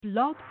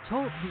Blog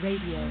Talk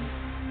Radio.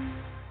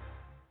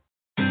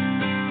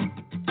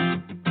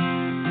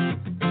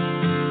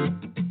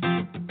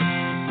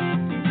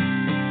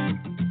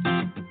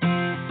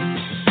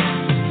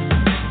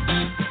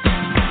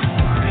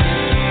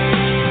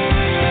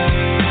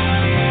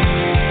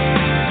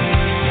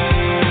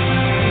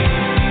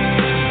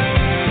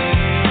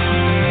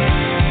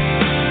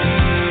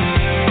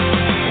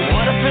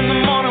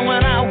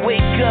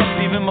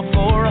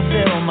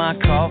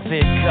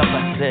 Coffee cup,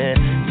 I said,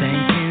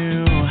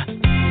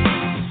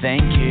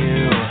 thank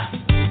you.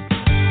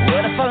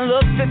 What if I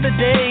looked at the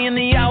day and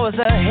the hours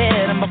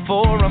ahead, and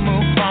before I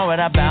moved forward,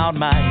 I bowed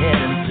my head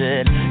and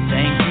said,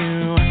 thank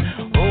you.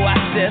 Oh, I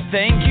said,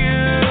 thank you.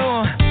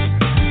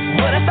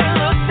 What if I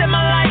looked at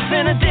my life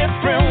in a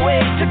different way,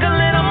 took a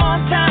little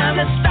more time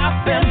to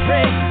stop and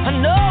pray? I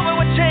know it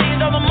would change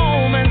all the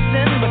moments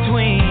in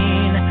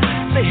between.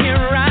 So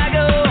here I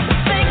go.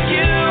 Thank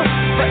you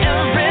for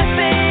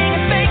everything.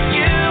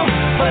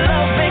 For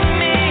loving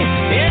me,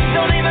 it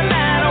don't even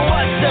matter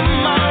what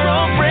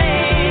tomorrow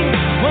brings.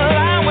 Well,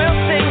 I will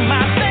sing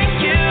my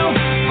thank you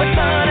for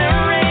sun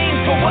and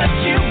rain, for what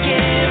you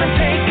give and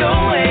take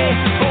away,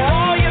 for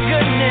all your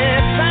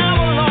goodness. I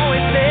will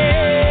always say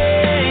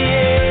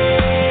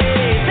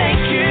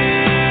thank you.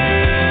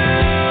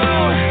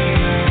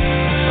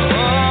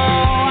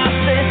 Oh, I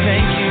say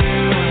thank you.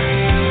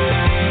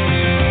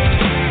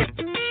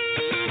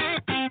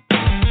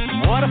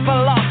 What if I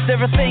lost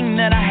everything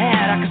that I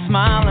had? I could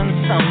smile and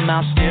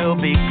somehow still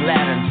be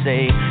glad and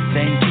say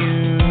thank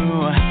you,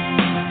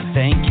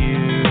 thank you.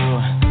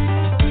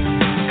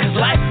 'Cause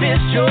life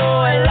is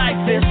joy,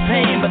 life is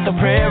pain, but the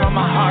prayer on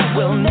my heart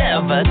will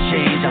never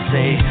change. I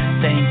say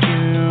thank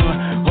you,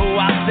 oh,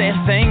 I say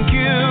thank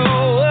you.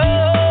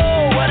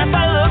 Oh, what if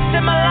I looked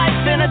at my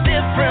life in a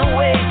different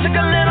way, took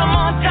a little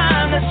more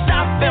time to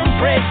stop and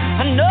pray?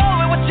 I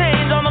know it would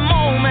change all the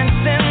moments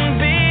in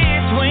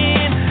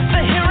between. So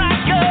here I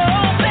go.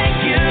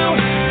 Thank you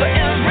for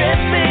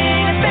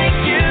everything. Thank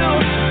you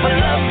for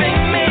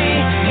loving me.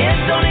 It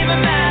don't even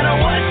matter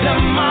what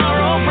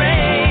tomorrow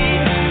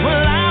brings.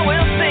 Well, I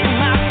will sing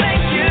my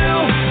thank you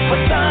for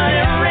sun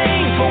and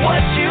rain, for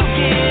what you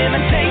give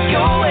and take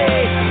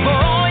away, for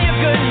all your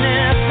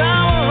goodness. I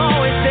will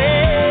always say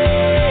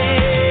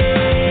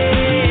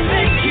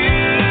thank you.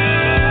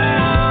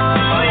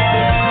 Oh,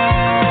 yeah.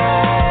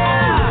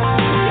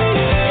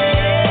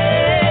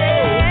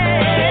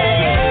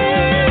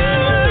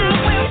 I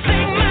will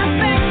sing my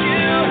thank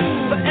you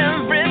for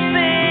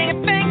everything.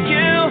 Thank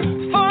you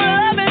for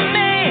loving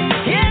me.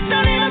 It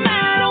don't even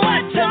matter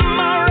what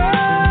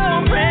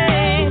tomorrow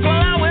brings.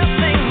 Well, I will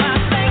sing my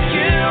thank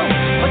you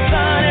for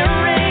sun and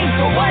rain,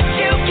 for what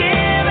you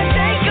give and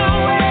take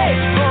away,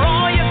 for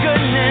all your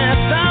goodness.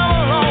 I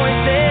will always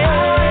say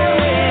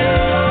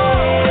for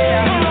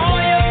all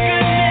your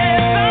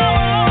goodness. I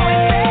will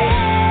always say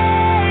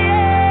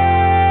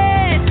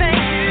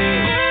thank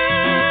you.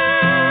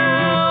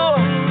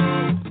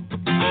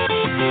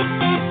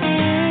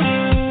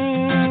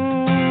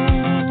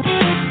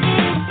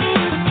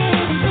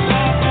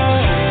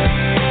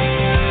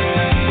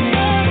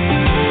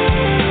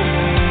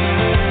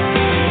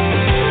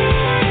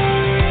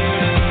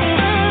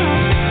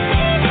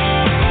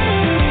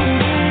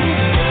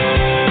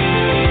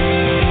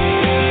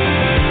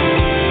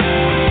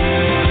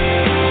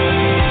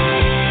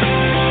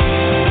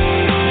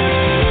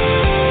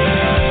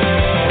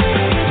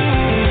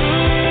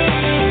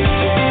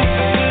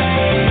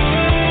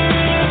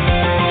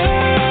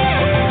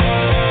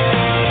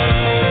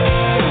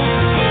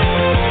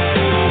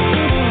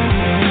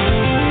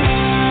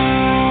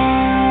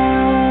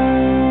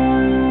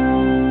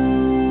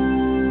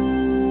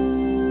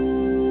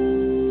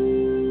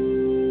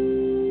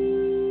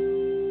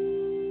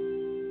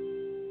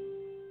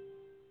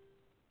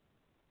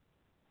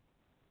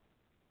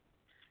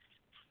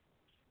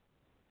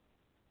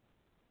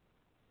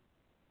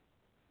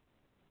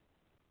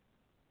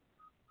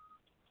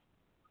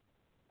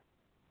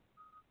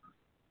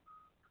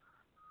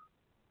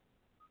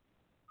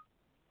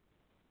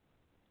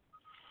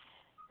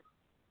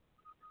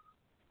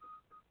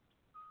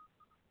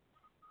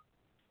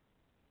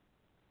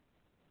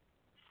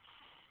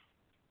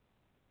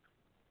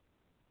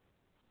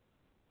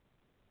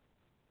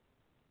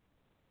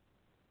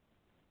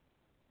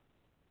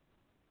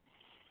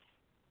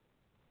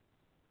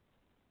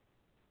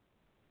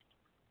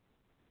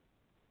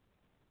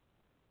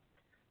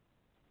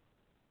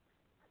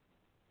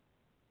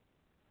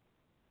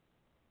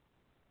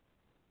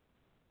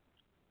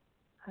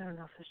 I don't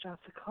know if this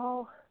drops a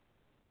call.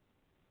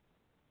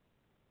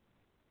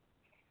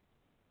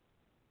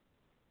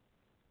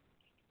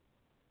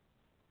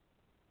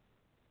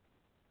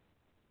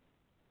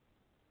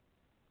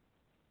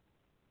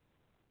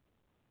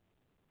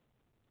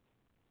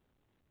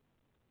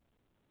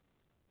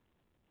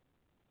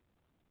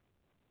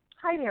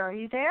 Hi there, are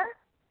you there?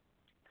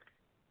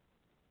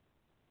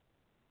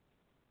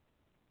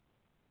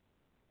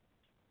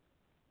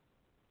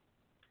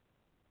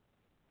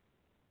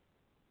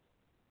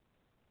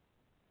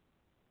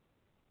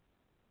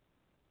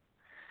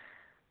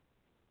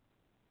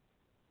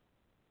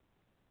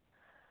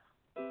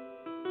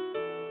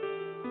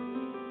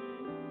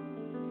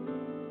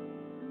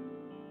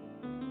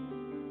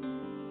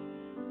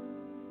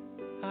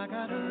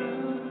 got a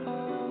roof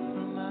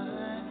over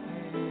my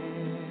head.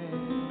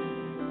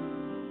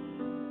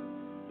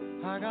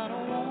 I got a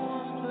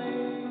warm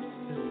place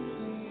to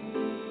sleep.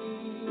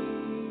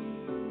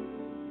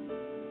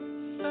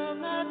 Some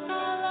nights I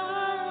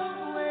lie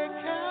awake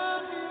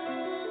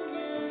counting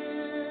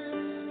years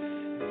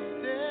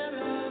instead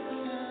of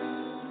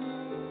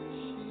counting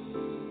sheep.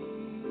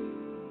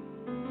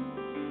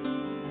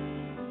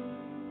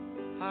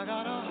 I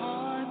got a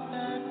heart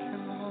that can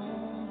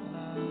hold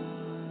love.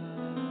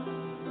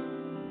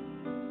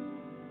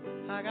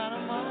 I got a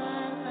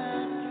mind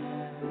that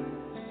can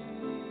think.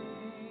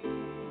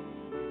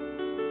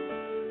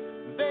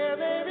 There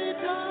may be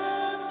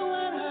times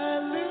when I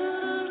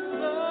lose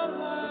the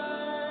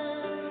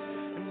light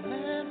and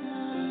let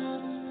my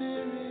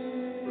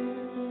spirit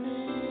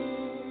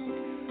sink,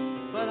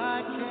 but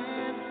I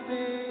can't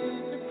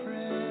stay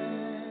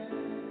depressed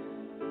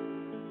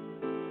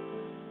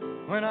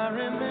when I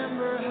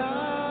remember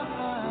how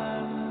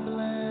I'm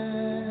blessed.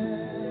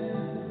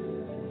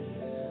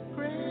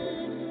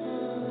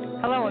 Grateful.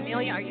 Hello,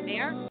 Amelia. Are you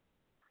there?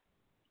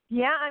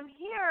 Yeah, I'm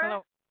here.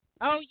 Hello.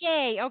 Oh,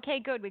 yay. Okay,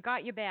 good. We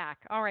got you back.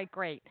 All right,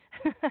 great.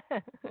 As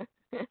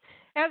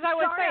I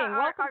was Sorry, saying,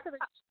 welcome to the...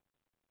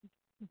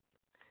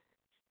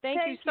 Thank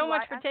you so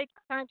much for taking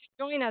time to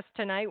join us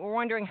tonight. We're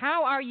wondering,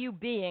 how are you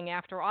being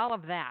after all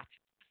of that?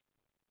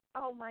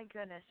 Oh, my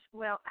goodness.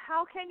 Well,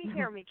 how can you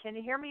hear me? Can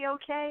you hear me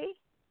okay?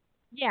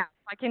 Yeah,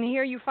 I can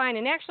hear you fine.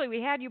 And actually,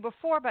 we had you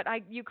before, but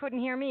you couldn't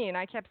hear me, and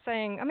I kept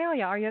saying,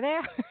 Amelia, are you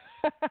there?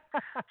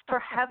 For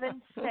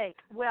heaven's sake.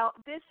 Well,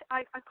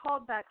 I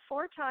called back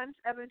 4 times.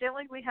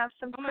 Evidently, we have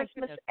some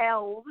Christmas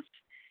elves.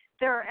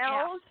 There are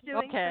elves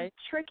doing some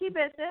tricky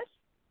business.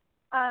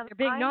 They're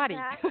big naughty.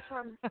 Back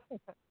from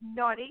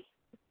naughty.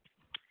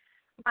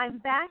 I'm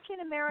back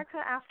in America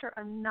after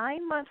a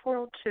 9-month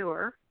world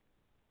tour.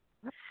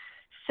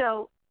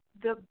 So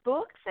the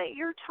book that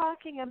you're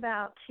talking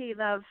about,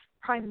 T-Love,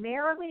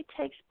 primarily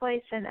takes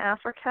place in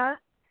Africa,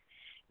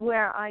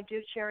 where I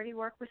do charity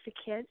work with the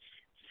kids.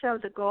 So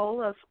the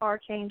goal of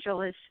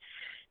Archangel is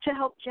to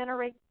help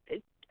generate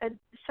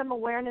some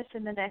awareness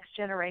in the next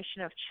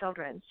generation of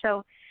children.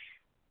 So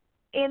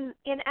in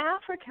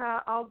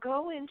Africa, I'll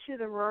go into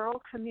the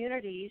rural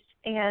communities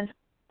and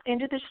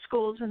into the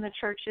schools and the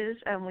churches,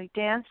 and we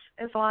dance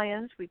as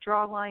lions, we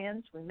draw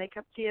lions, we make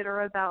up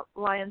theater about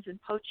lions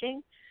and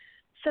poaching,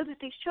 so that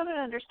these children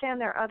understand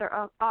there are other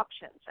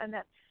options, and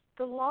that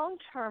the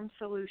long-term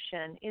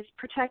solution is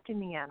protecting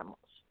the animals,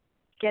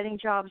 getting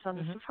jobs on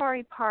the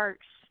safari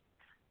parks,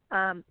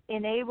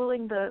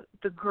 enabling the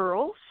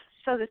girls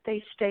so that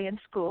they stay in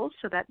school,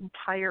 so that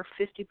entire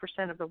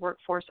 50% of the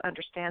workforce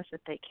understands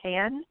that they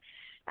can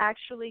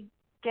actually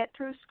get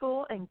through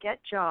school and get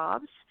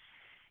jobs.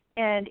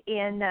 And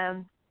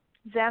in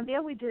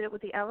Zambia, we did it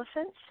with the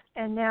elephants,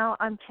 and now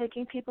I'm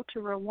taking people to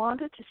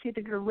Rwanda to see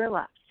the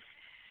gorilla.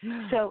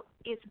 So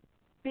it's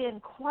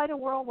been quite a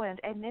whirlwind,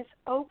 and this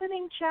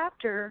opening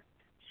chapter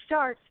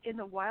starts in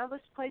the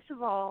wildest place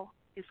of all.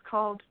 It's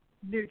called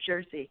New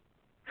Jersey.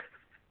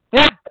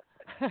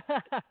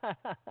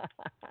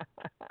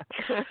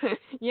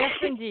 Yes,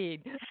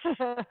 indeed.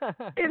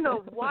 In the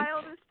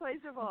wildest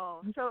place of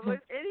all. So if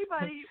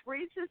anybody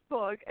reads this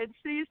book and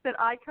sees that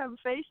I come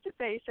face to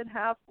face and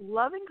have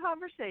loving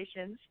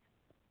conversations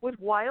with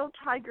wild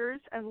tigers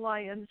and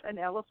lions and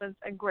elephants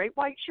and great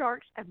white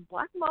sharks and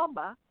Black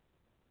Mamba,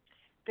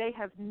 they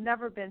have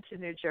never been to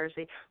New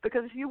Jersey.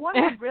 Because if you want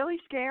to be really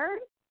scared,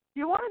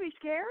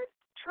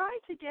 try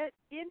to get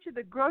into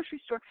the grocery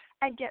store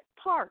and get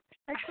parked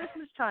at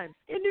Christmas time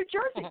in New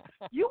Jersey.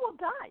 You will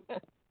die.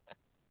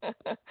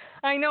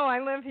 I know, I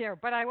live here,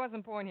 but I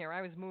wasn't born here.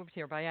 I was moved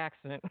here by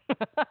accident.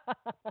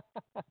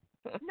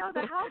 No,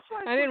 the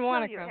housewives I didn't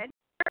want to to come. And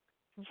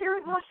here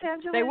in Los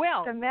Angeles, they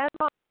will. The men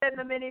in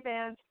the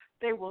minivans,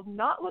 they will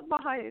not look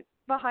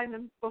behind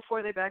them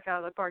before they back out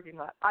of the parking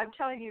lot. I'm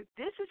telling you,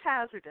 this is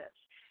hazardous.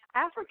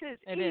 Africa is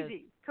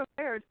easy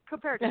compared to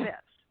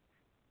this.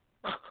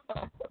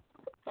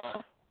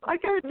 I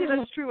guarantee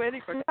that's true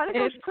anywhere. Try to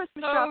go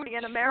Christmas shopping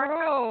in America.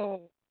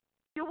 True.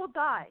 You will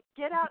die.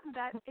 Get out in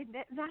that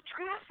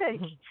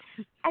traffic,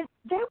 and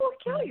they will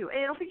kill you.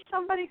 It'll be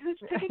somebody who's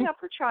picking up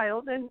her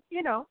child, and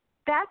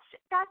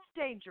that's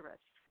dangerous.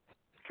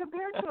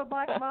 Compared to a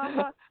Black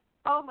Mamba,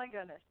 oh my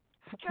goodness!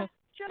 Just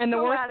and the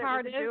go worst at it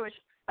part with is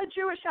a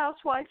Jewish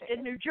housewife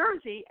in New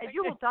Jersey, and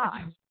you will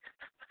die.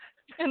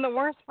 And the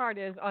worst part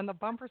is on the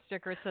bumper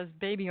sticker it says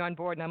 "baby on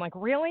board," and I'm like,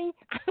 really?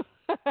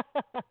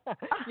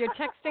 You're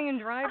texting and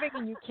driving,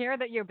 and you care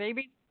that your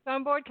baby's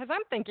on board? Because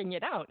I'm thinking you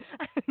don't.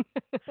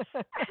 The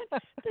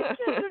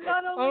kids are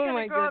not only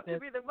going to grow up to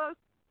be the most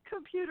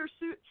computer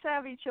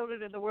savvy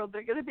children in the world,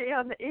 they're going to be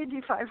on the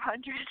Indy 500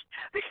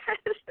 because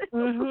it's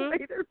the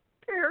way their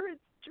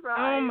parents drive.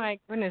 Oh my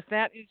goodness,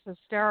 that is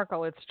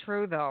hysterical. It's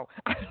true though.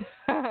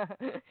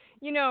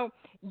 You know,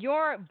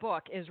 your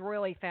book is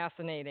really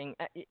fascinating.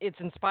 It's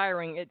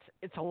inspiring.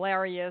 It's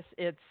hilarious.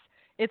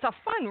 It's a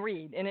fun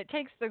read, and it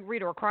takes the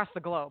reader across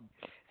the globe.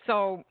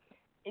 So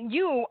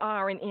you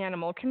are an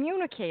animal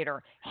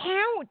communicator.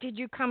 How did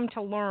you come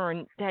to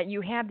learn that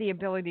you had the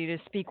ability to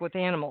speak with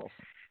animals?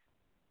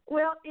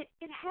 Well, it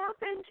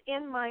happened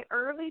in my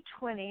early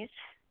 20s,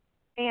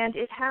 and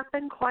it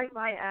happened quite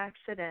by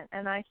accident.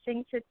 And I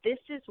think that this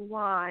is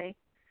why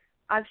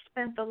I've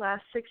spent the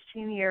last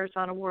 16 years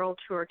on a world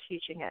tour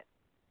teaching it.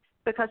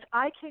 Because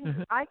I can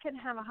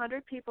have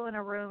 100 people in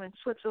a room in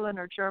Switzerland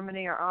or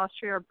Germany or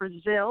Austria or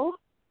Brazil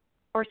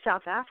or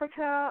South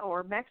Africa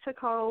or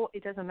Mexico.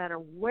 It doesn't matter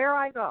where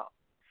I go.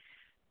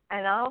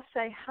 And I'll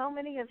say, how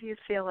many of you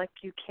feel like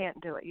you can't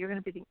do it? You're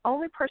going to be the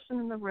only person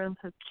in the room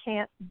who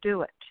can't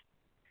do it.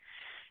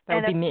 That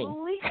would be me.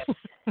 At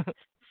least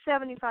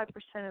 75%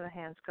 of the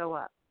hands go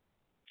up.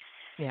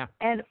 Yeah.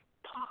 And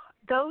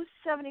those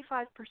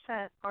 75%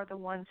 are the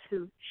ones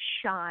who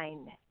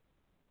shine.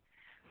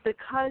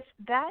 Because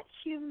that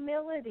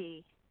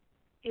humility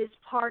is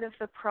part of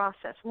the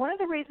process. One of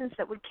the reasons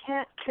that we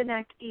can't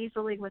connect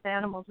easily with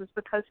animals is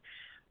because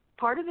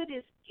part of it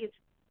is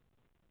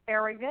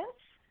arrogance.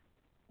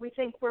 We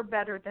think we're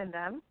better than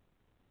them.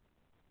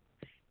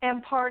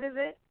 And part of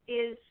it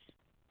is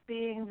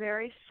being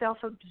very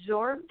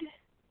self-absorbed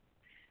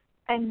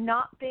and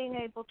not being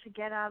able to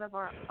get out of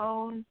our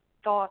own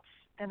thoughts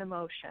and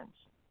emotions.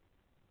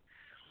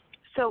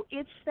 So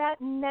it's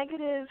that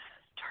negative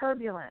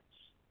turbulence,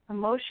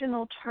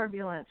 emotional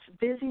turbulence,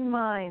 busy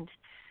mind,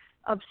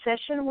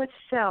 obsession with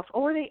self,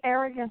 or the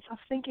arrogance of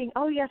thinking,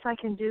 oh, yes, I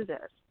can do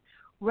this,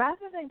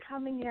 rather than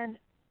coming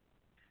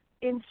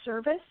in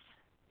service.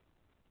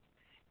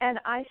 And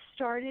I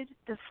started,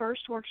 the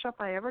first workshop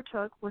I ever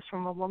took was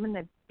from a woman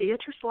named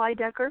Beatrice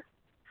Leidecker,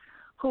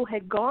 who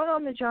had gone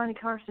on the Johnny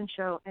Carson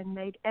show and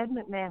made Ed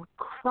McMahon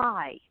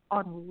cry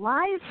on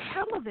live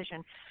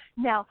television.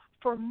 Now,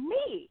 for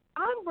me,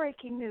 I'm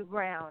breaking new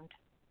ground,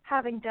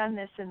 having done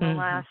this in the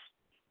last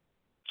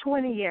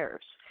 20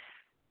 years.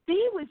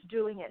 Bea was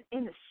doing it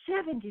in the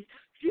 70s.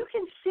 You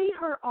can see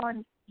her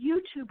on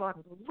YouTube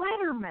on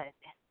Letterman.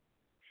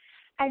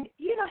 And,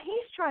 you know,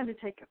 he's trying to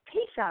take a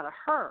piece out of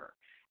her,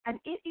 and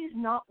it is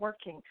not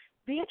working.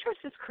 Beatrice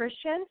is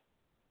Christian,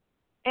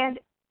 and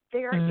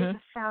there is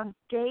a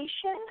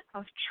foundation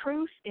of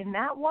truth in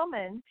that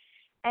woman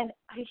and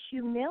a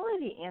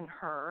humility in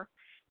her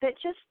that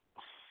just,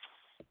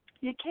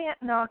 you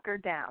can't knock her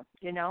down,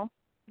 you know?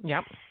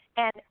 Yep.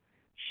 And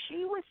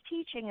she was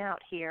teaching out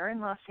here in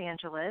Los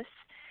Angeles,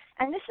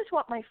 and this is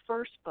what my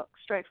first book,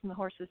 Straight from the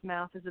Horse's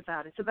Mouth, is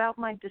about. It's about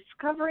my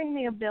discovering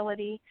the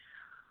ability,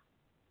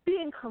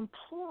 being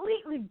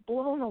completely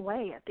blown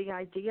away at the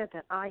idea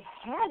that I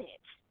had it.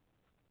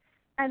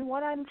 And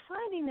what I'm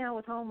finding now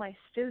with all my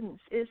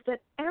students is that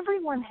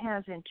everyone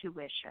has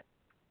intuition.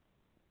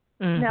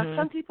 Now,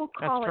 some people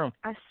call it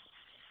a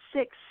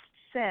sixth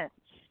sense.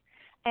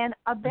 And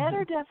a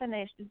better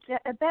definition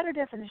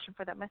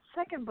for that, my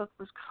second book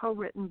was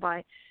co-written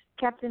by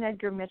Captain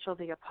Edgar Mitchell,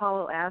 the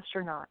Apollo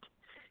astronaut.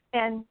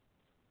 And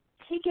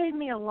he gave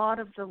me a lot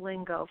of the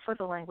lingo for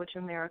the language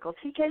of miracles.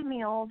 He gave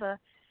me all the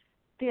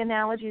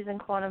analogies in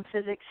quantum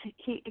physics.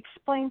 He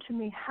explained to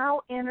me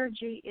how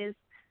energy is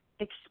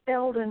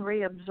expelled and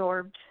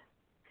reabsorbed,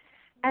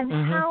 and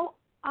how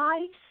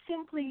I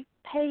simply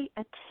pay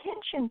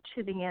attention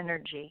to the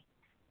energy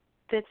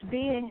that's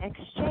being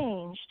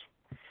exchanged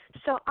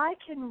so I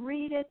can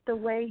read it the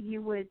way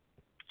you would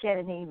get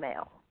an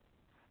email.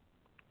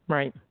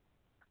 Right.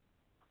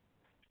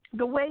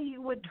 The way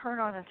you would turn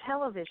on a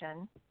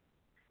television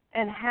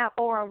and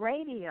or a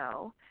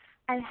radio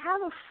and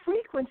have a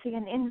frequency,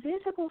 an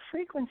invisible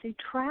frequency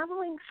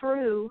traveling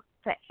through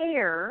the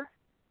air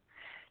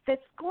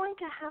that's going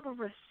to have a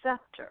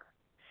receptor.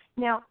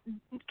 Now,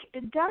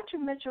 Dr.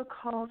 Mitchell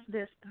calls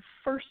this the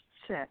first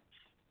sense,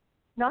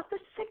 not the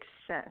sixth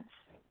sense,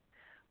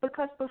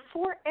 because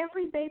before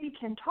every baby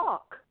can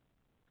talk,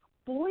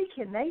 boy,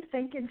 can they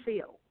think and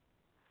feel.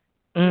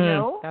 You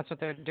know? That's what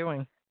they're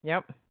doing.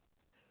 Yep.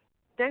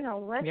 They're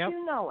going to let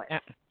you know it.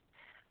 Yep.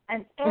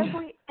 And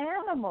every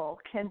animal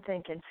can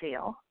think and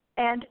feel,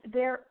 and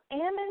they're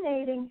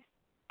emanating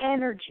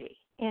energy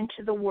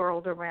into the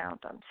world around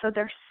them. So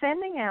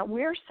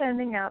we're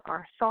sending out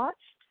our thoughts,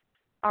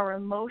 our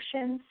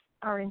emotions,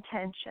 our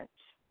intentions.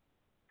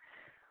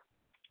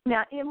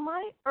 Now, in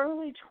my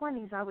early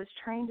 20s, I was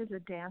trained as a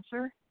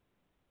dancer,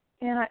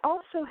 and I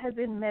also had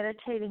been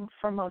meditating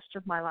for most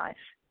of my life.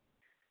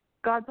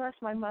 God bless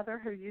my mother,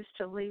 who used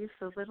to leave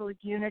the little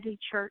Unity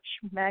Church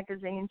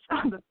magazines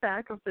on the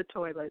back of the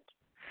toilet.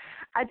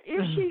 And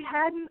if she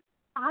hadn't,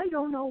 I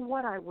don't know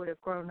what I would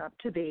have grown up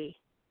to be.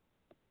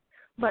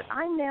 But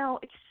I'm now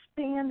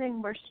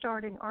expanding. We're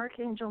starting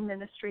Archangel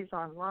Ministries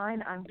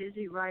online. I'm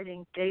busy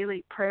writing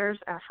daily prayers,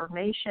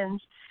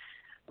 affirmations,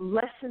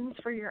 lessons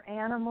for your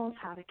animals,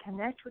 how to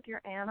connect with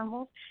your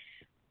animals.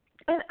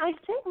 And I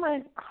think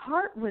my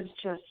heart was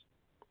just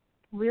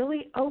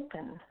really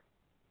open.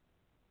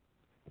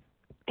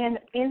 And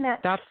in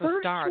that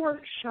first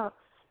workshop,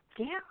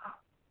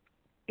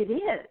 it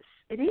is.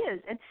 It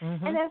is.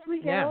 And as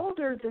we get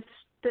older,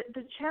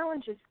 the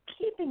challenge is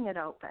keeping it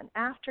open.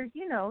 After,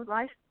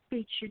 life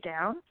beats you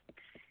down,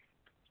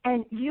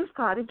 And you've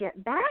got to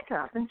get back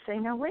up and say,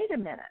 now, wait a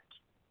minute.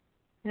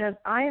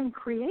 I am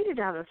created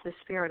out of the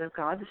Spirit of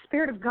God. The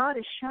Spirit of God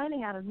is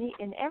shining out of me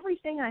in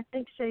everything I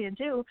think, say, and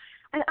do.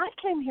 And I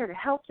came here to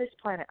help this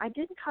planet. I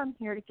didn't come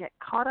here to get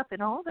caught up in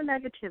all the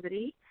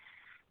negativity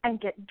and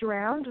get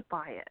drowned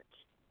by it.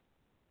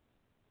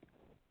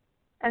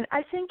 And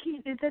I think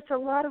that's a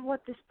lot of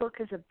what this book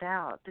is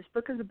about. This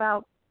book is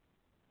about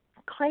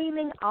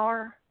claiming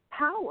our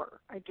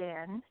power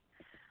again,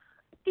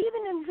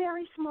 even in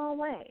very small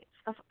ways,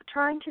 of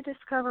trying to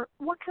discover,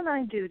 what can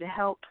I do to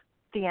help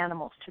the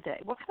animals today?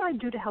 What can I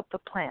do to help the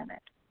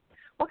planet?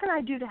 What can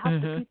I do to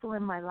help the people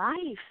in my life?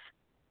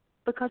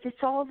 Because it's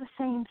all the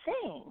same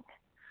thing.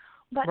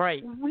 But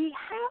we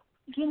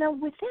have,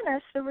 within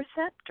us, the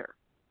receptor.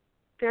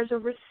 There's a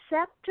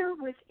receptor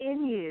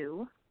within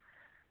you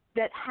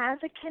that has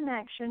a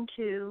connection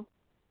to,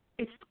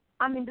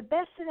 the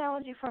best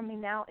analogy for me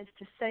now is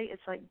to say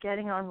it's like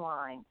getting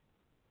online.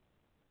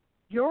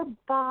 Your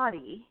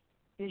body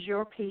is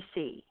your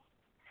PC,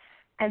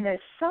 and there's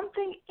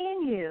something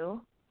in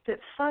you that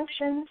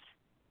functions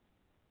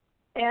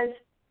as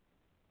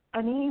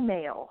an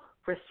email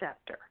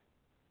receptor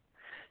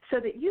so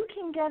that you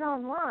can get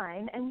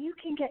online and you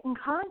can get in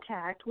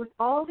contact with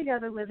all the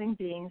other living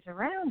beings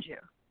around you.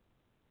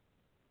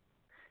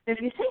 If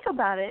you think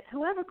about it,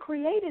 whoever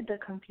created the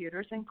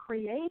computers and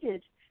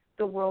created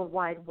the World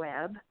Wide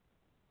Web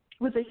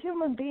was a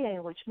human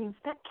being, which means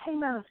that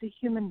came out of the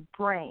human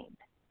brain,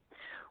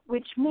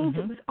 which means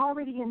it was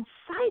already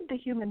inside the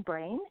human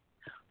brain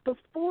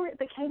before it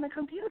became a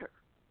computer.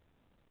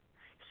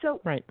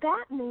 So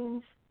that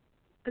means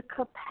the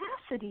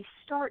capacity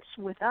starts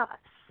with us.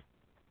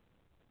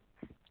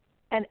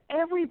 And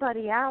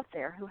everybody out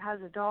there who has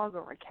a dog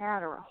or a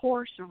cat or a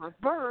horse or a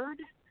bird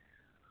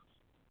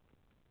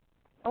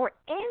or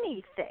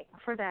anything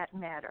for that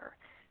matter,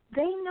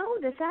 they know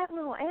that that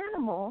little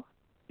animal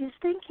is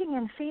thinking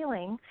and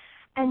feeling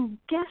and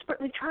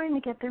desperately trying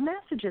to get their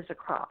messages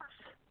across.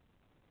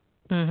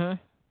 And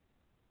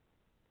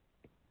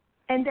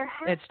there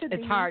has to be...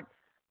 It's hard.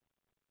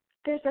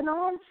 There's an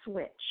on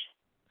switch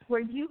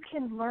where you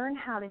can learn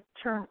how to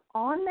turn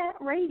on that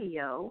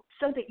radio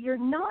so that you're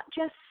not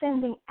just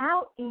sending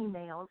out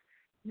emails,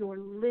 you're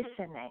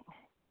listening.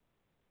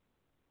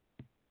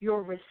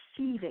 You're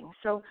receiving.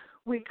 So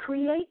we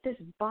create this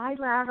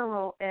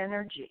bilateral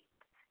energy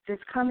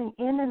that's coming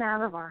in and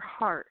out of our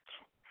heart.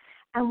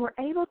 And we're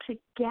able to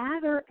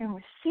gather and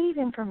receive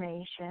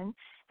information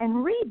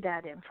and read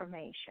that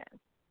information.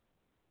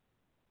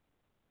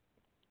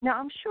 Now,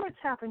 I'm sure it's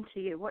happened to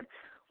you. What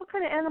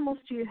kind of animals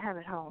do you have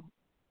at home?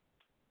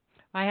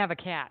 I have a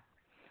cat.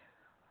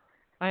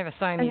 I have a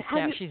Siamese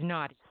cat. She's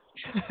naughty.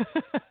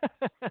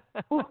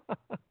 A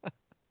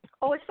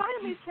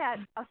Siamese cat,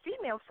 a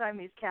female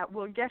Siamese cat,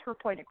 will get her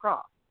point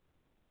across.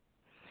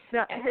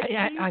 Now,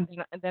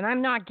 then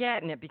I'm not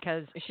getting it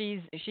because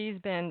she's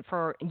been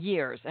for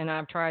years, and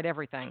I've tried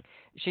everything.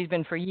 She's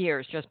been for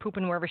years just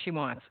pooping wherever she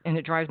wants, and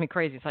it drives me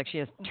crazy. It's like she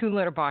has 2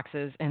 litter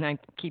boxes, and I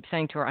keep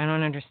saying to her, I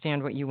don't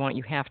understand what you want.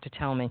 You have to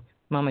tell me.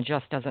 Mama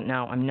just doesn't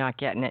know. I'm not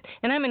getting it.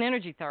 And I'm an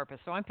energy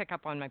therapist, so I pick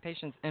up on my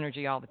patients'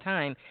 energy all the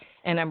time,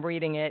 and I'm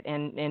reading it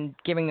and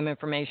giving them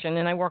information,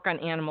 and I work on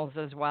animals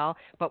as well.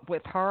 But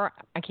with her,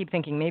 I keep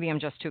thinking maybe I'm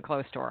just too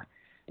close to her.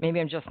 Maybe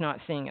I'm just not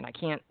seeing it. I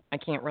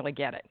can't really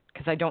get it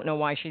because I don't know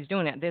why she's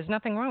doing it. There's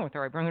nothing wrong with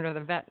her. I bring her to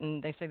the vet,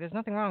 and they say there's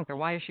nothing wrong with her.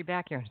 Why is she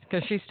back here?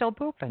 Because she's still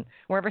pooping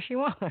wherever she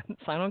wants.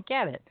 I don't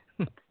get it.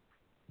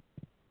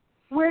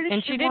 Where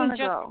does she want to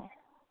go?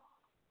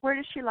 Where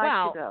does she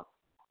like to go?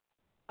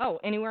 Oh,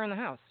 anywhere in the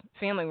house.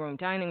 Family room,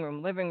 dining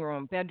room, living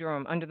room,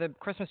 bedroom, under the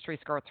Christmas tree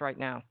skirts right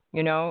now.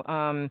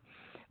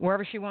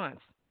 Wherever she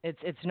wants.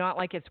 It's not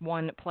like it's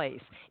one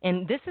place.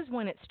 And this is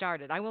when it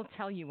started. I will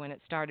tell you when it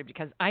started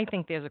because I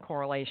think there's a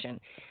correlation.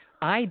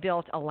 I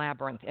built a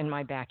labyrinth in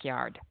my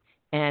backyard,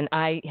 and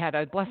I had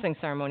a blessing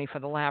ceremony for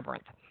the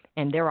labyrinth.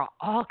 And there are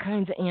all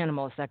kinds of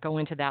animals that go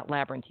into that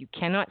labyrinth. You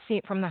cannot see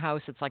it from the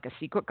house. It's like a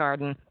secret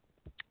garden.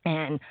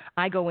 And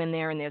I go in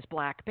there, and there's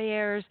black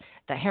bears,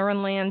 the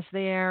heron lands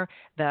there,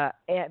 the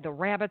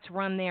rabbits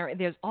run there.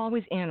 There's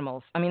always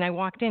animals. I mean, I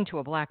walked into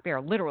a black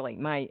bear, literally.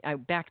 I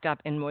backed up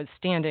and was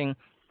standing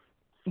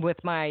with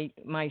my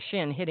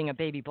shin hitting a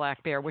baby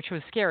black bear, which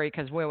was scary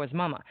because where was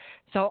Mama?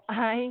 So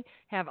I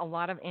have a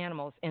lot of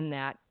animals in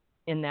that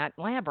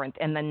labyrinth.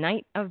 And the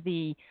night of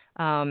I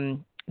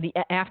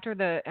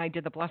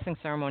did the blessing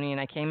ceremony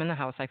and I came in the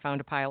house, I found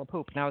a pile of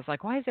poop, and I was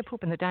like, why is there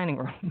poop in the dining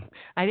room?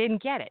 I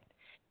didn't get it.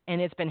 And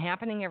it's been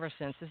happening ever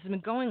since. This has been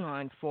going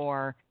on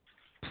for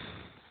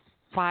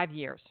 5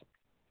 years.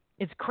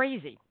 It's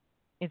crazy.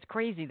 It's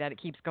crazy that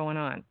it keeps going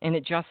on, and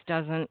it just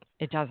doesn't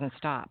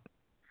stop.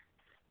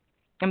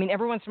 I mean,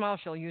 every once in a while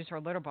she'll use her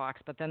litter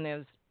box, but then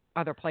there's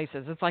other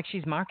places. It's like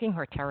she's marking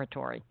her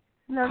territory.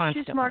 No,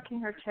 constantly. She's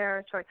marking her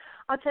territory.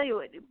 I'll tell you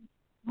what,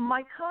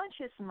 my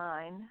conscious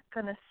mind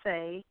going to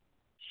say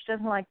she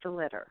doesn't like the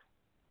litter.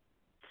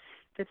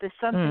 That there's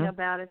something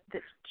about it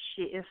that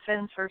she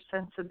offends her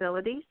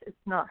sensibilities. It's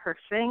not her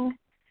thing.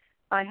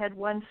 I had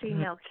one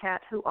female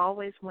cat who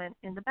always went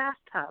in the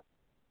bathtub.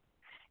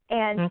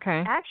 And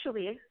Okay.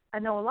 actually, I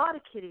know a lot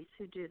of kitties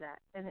who do that,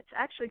 and it's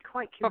actually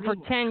quite But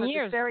convenient. for 10 because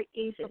years, it's very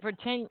easy.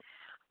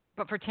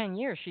 But for 10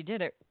 years she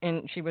did it,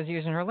 and she was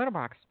using her litter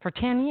box for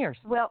 10 years.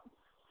 Well,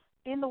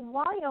 in the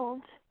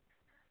wild,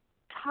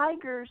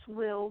 tigers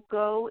will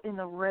go in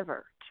the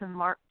river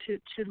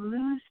to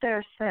lose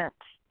their scent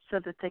so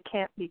that they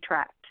can't be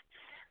tracked.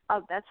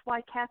 That's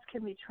why cats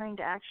can be trained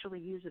to actually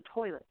use a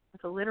toilet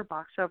with a litter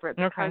box over it.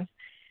 Because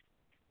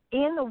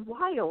in the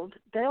wild,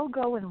 they'll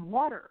go in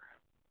water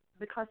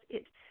because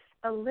it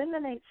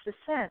eliminates the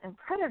scent and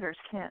predators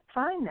can't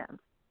find them.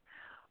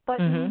 But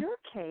in your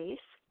case,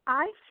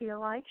 I feel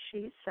like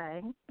she's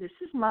saying, this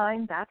is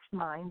mine, that's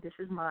mine, this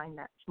is mine,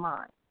 that's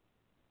mine.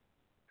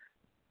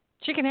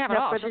 She can have it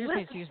Now, all. for She the just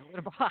needs to use a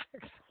litter box.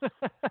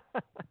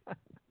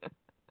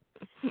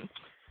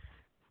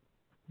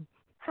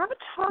 Have a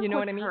talk You know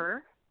with what I mean?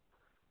 her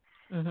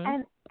Mm-hmm.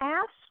 and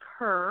ask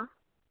her,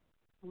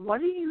 what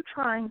are you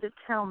trying to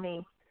tell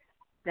me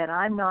that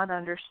I'm not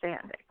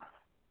understanding?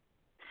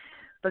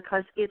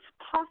 Because it's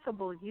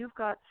possible you've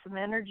got some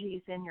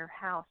energies in your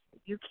house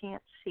that you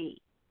can't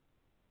see.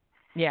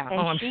 Yeah,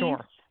 And I'm she's sure.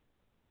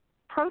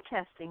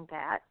 protesting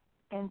that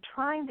and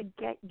trying to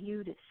get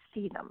you to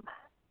see them.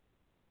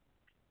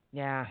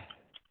 Yeah.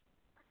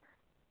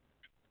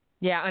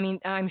 Yeah, I mean,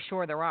 I'm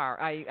sure there are.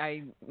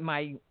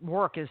 My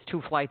work is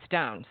 2 flights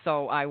down,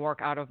 so I work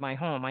out of my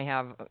home. I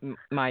have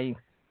my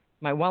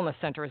wellness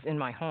center is in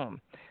my home,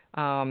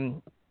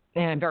 and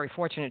I'm very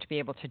fortunate to be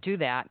able to do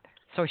that.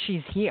 So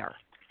she's here.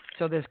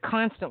 So there's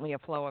constantly a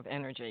flow of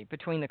energy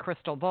between the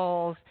crystal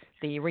bowls,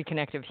 the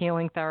reconnective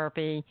healing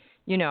therapy.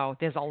 You know,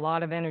 there's a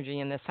lot of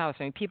energy in this house.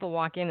 I mean, people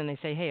walk in and they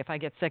say, hey, if I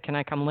get sick, can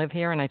I come live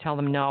here? And I tell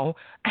them no.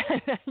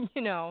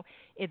 You know,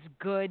 it's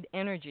good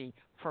energy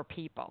for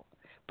people.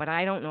 But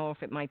I don't know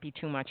if it might be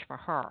too much for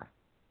her.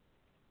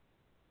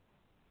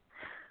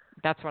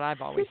 That's what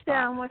I've always Sit thought.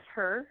 down with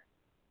her.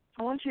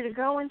 I want you to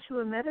go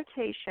into a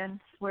meditation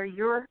where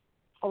you're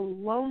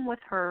alone with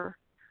her.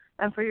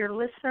 And for your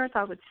listeners,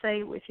 I would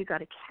say if you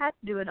got a cat,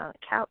 do it on a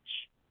couch.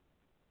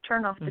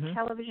 Turn off the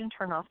television,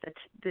 turn off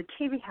the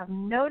TV, have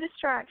no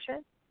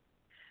distraction,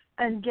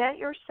 and get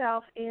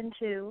yourself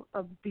into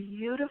a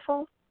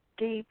beautiful,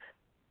 deep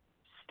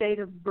state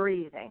of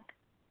breathing.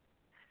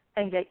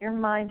 And get your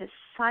mind as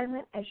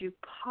silent as you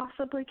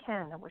possibly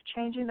can. And we're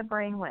changing the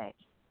brain waves.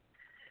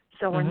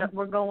 So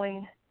we're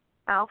going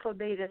alpha,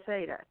 beta,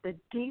 theta. The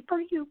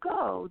deeper you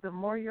go, the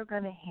more you're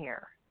going to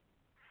hear.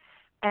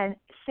 And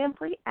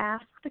simply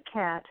ask the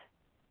cat,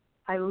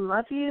 I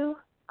love you.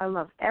 I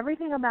love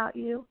everything about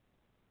you.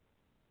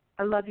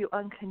 I love you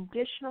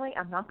unconditionally.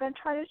 I'm not going to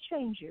try to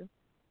change you.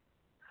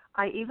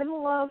 I even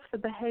love the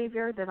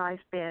behavior that I've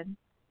been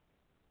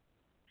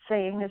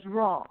saying is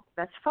wrong.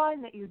 That's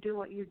fine that you do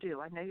what you do.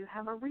 I know you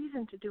have a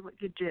reason to do what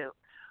you do.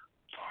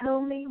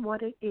 Tell me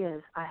what it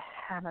is I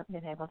haven't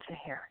been able to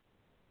hear.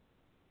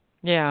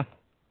 Yeah,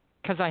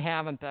 because I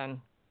haven't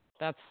been.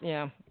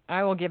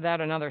 I will give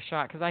that another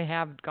shot because I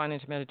have gone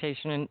into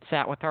meditation and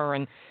sat with her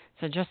and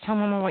said, just tell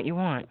Mama what you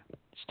want.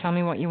 Just tell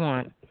me what you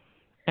want.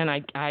 And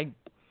I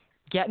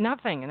get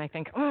nothing. And I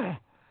think, oh.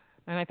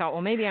 And I thought,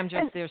 well, maybe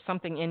there's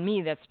something in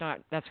me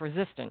that's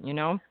resistant, you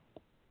know?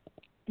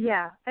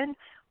 Yeah, and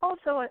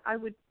also I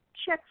would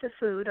check the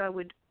food. I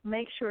would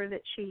make sure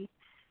that she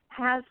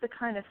has the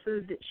kind of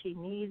food that she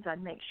needs.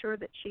 I'd make sure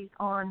that she's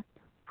on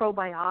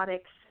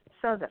probiotics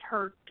so that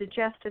her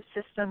digestive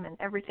system and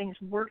everything's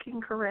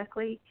working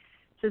correctly,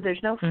 so there's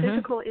no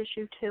physical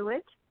issue to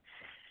it.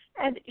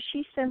 And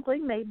she simply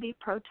may be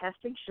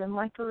protesting. She doesn't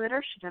like the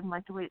litter. She doesn't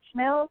like the way it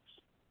smells.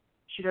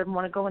 She doesn't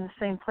want to go in the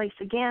same place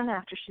again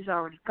after she's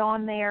already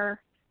gone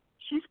there.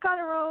 She's got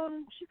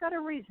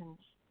her reasons.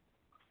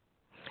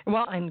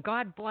 Well, and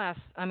God bless.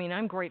 I mean,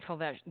 I'm grateful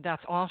that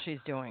that's all she's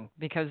doing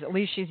because at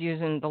least she's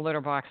using the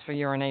litter box for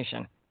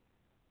urination.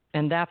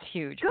 And that's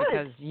huge. Good.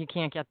 Because you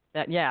can't get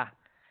that. Yeah.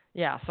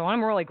 Yeah. So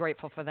I'm really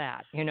grateful for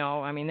that. You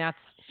know, I mean, that's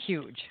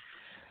huge.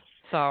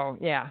 So,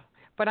 yeah.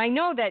 But I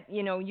know that,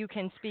 you know, you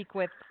can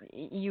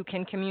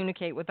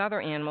communicate with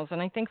other animals.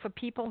 And I think for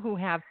people who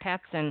have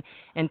pets and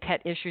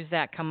pet issues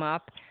that come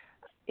up,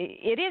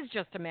 it is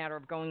just a matter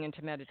of going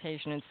into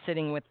meditation and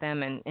sitting with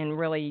them and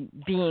really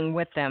being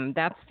with them.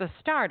 That's the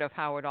start of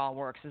how it all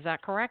works. Is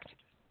that correct?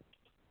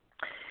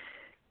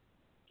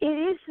 It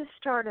is the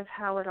start of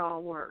how it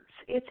all works.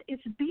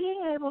 It's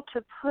being able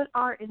to put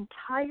our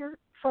entire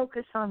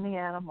focus on the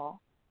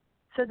animal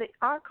so that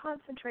our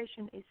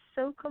concentration is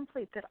so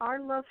complete that our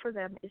love for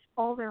them is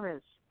all there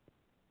is.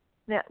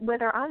 Now,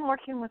 whether I'm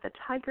working with a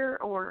tiger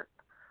or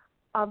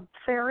a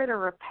ferret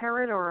or a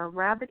parrot or a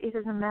rabbit, it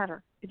doesn't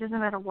matter. It doesn't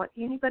matter what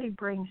anybody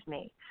brings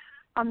me.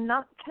 I'm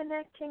not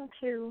connecting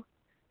to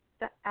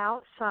the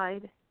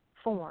outside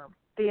form,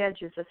 the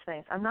edges of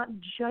things. I'm not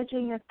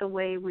judging it the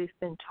way we've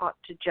been taught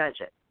to judge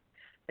it.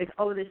 Like,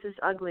 oh, this is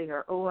ugly,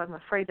 or oh, I'm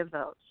afraid of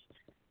those.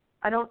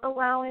 I don't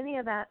allow any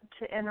of that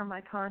to enter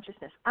my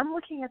consciousness. I'm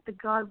looking at the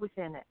God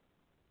within it,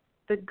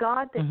 the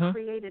God that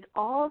created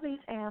all these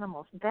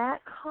animals, that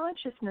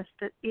consciousness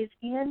that is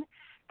in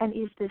and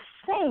is the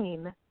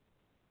same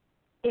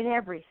in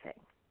everything.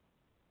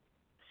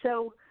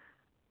 So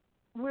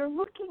we're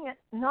looking at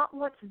not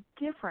what's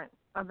different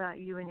about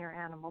you and your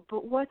animal,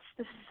 but what's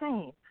the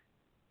same.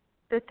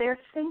 That they're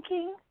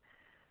thinking,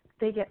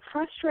 they get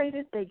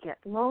frustrated, they get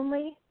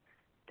lonely,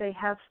 they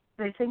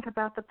think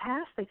about the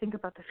past, they think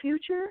about the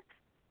future.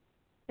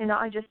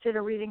 I just did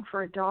a reading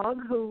for a dog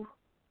who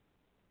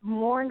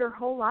mourned her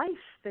whole life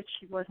that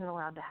she wasn't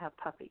allowed to have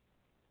puppies.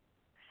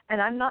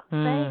 And I'm not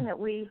saying that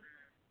we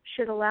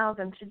should allow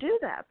them to do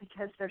that,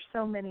 because there's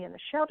so many in the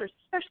shelters,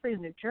 especially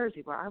in New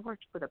Jersey, where I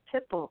worked with a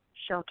pit bull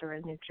shelter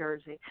in New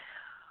Jersey.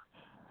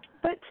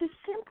 But to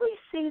simply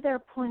see their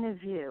point of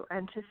view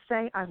and to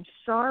say, I'm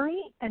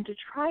sorry, and to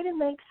try to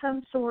make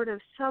some sort of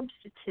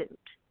substitute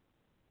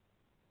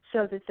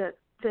so that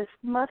this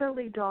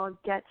motherly dog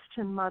gets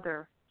to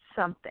mother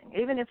something,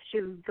 even if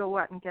she would go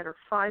out and get her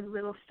 5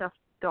 little stuffed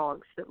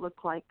dogs that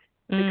look like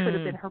they could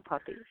have been her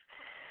puppies.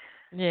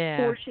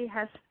 Yeah. Or she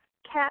has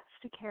cats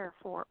to care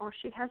for, or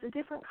she has a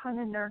different kind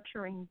of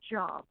nurturing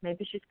job.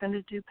 Maybe she's going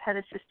to do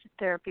pet-assisted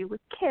therapy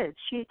with kids.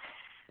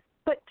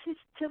 But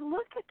to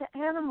look at the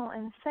animal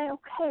and say,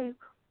 okay,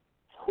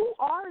 who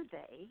are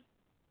they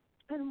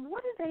and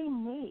what do they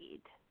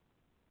need?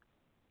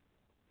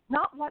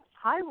 Not what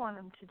I want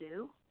them to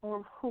do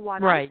or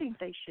what I think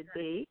they should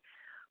be,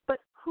 but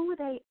who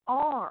they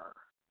are.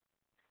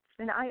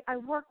 And I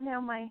work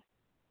now,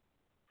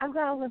 I've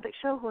got Olympic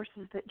show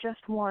horses that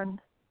just won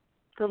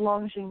the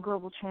Longines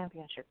Global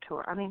Championship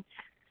Tour. I mean,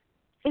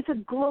 it's a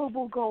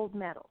global gold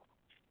medal.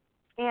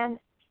 And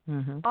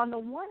on the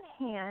one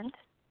hand,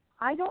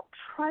 I don't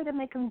try to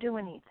make them do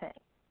anything.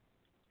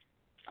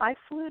 I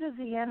flew to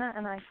Vienna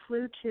and I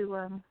flew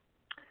to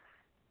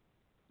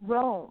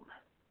Rome,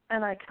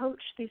 and I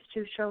coached these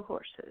 2 show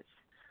horses.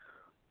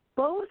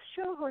 Both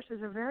show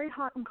horses are very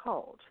hot and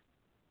cold.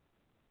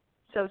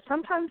 So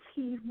sometimes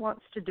he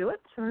wants to do it,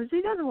 sometimes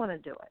he doesn't want to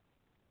do it.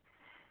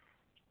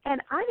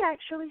 And I'd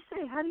actually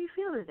say, how do you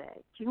feel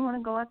today? Do you want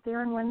to go out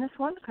there and win this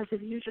one? Because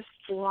if you just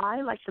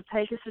fly like the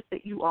Pegasus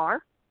that you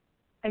are,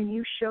 and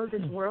you show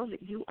this world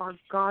that you are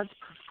God's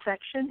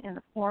perfection in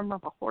the form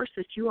of a horse,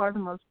 that you are the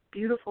most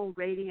beautiful,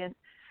 radiant,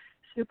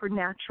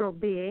 supernatural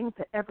being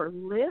that ever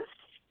lived,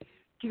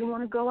 do you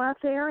want to go out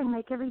there and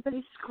make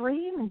everybody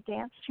scream and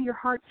dance to your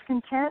heart's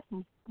content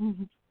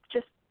and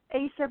just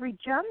ace every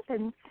jump?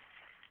 And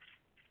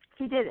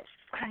he did it.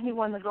 He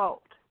won the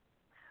gold.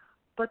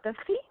 But the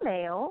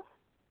female,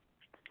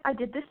 I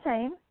did the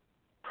same,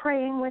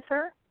 praying with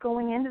her,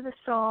 going into the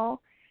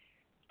stall,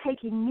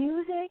 taking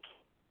music,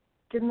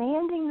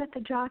 demanding that the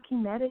jockey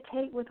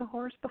meditate with the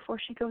horse before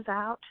she goes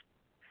out,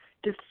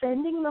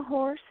 defending the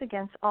horse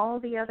against all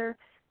the other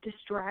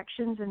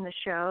distractions in the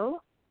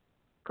show,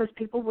 because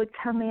people would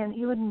come in,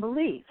 you wouldn't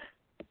believe.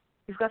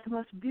 You've got the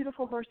most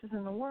beautiful horses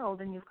in the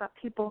world, and you've got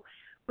people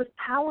with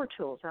power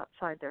tools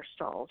outside their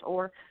stalls,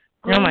 or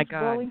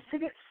blowing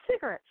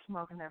cigarette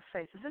smoke in their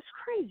faces. It's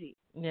crazy.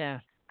 Yeah.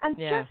 And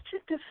just to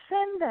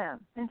defend them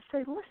and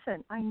say,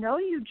 listen, I know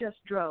you just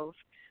drove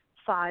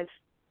 5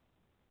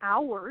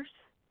 hours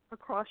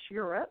across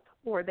Europe,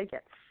 or they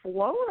get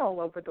flown all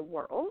over the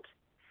world,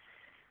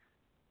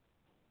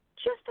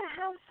 just to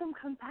have some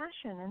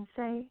compassion and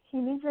say, he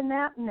needs a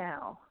nap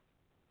now.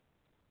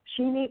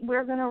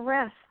 We're going to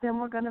rest, then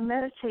we're going to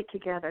meditate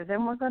together,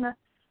 then we're going to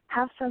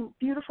have some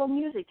beautiful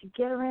music to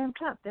get her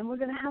amped up, then we're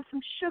going to have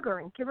some sugar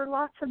and give her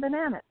lots of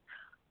bananas.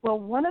 Well,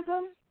 one of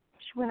them,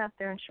 she went out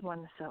there and she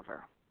won the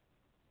silver.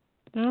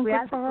 We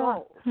had the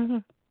gold.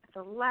 At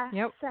the last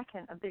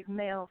second, a big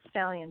male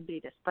stallion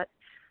beat us. But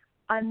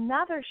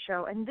another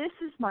show, and this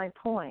is my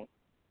point,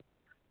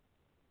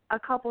 a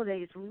couple of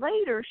days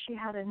later, she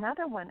had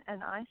another one,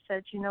 and I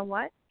said, you know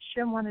what? She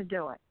didn't want to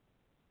do it.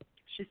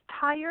 She's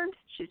tired.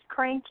 She's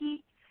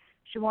cranky.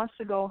 She wants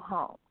to go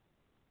home.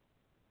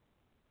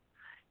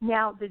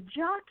 Now, the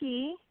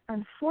jockey,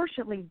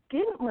 unfortunately,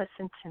 didn't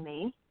listen to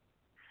me,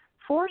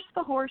 forced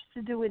the horse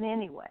to do it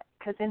anyway,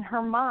 because in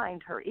her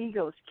mind, her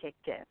ego's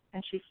kicked in,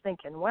 and she's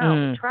thinking, well,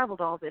 we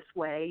traveled all this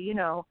way,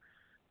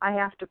 I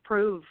have to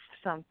prove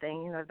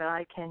something, that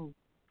I can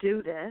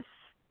do this.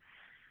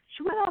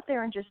 She went out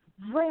there and just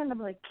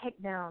randomly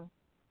kicked down,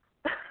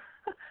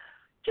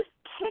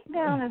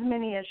 as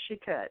many as she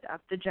could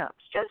up the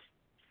jumps.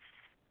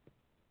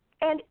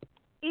 And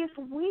if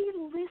we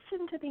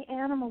listen to the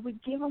animal, we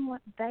give them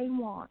what they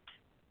want,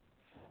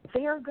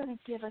 they are going to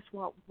give us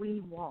what we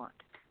want.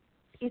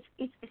 It's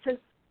a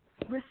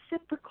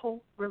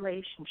reciprocal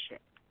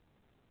relationship.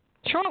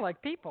 Sure,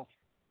 like people.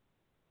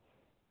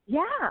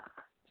 Yeah.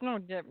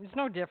 It's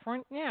no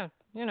different. Yeah,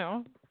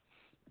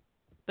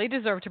 they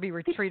deserve to be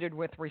treated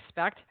with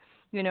respect.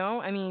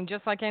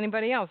 Just like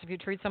anybody else. If you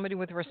treat somebody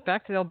with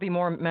respect, they'll be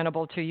more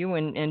amenable to you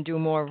and do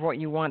more of what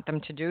you want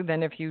them to do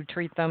than if you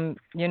treat them,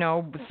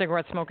 with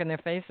cigarette smoke in their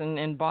face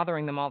and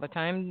bothering them all the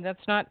time.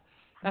 That's not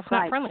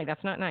friendly.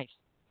 That's not nice.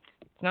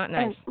 It's not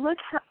nice. And look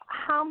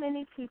how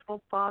many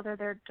people bother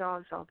their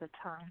dogs all the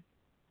time.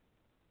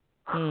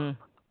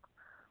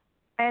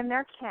 And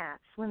their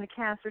cats, when the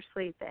cats are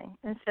sleeping,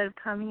 instead of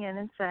coming in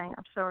and saying,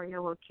 I'm sorry I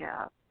woke you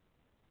up.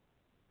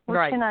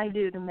 What can I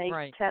do to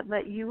to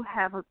let you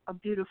have a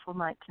beautiful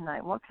night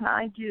tonight? What can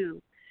I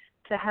do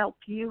to help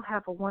you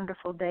have a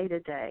wonderful day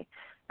today?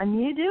 And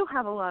you do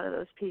have a lot of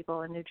those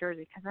people in New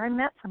Jersey because I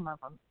met some of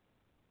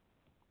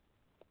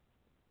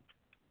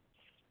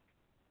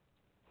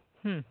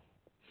them.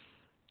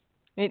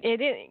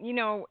 It is, you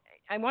know,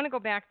 I want to go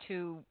back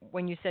to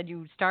when you said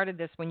you started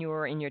this when you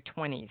were in your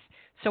 20s.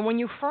 So when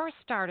you first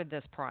started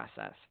this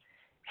process,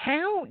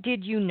 how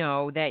did you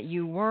know that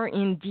you were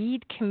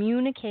indeed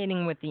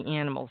communicating with the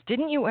animals?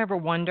 Didn't you ever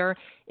wonder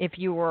if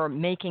you were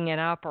making it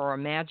up or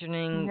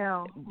imagining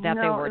that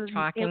they were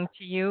talking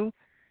to you?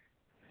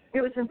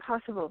 It was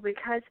impossible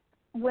because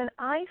when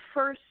I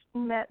first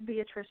met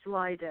Beatrice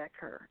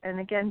Lydecker, and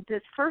again,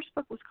 this first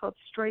book was called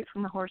Straight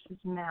from the Horse's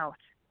Mouth,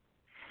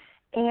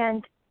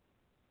 and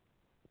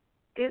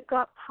it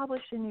got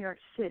published in New York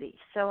City.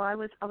 So I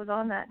was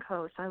on that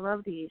coast. I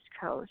love the East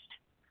Coast.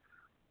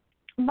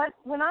 But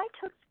when I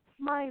took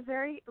my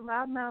very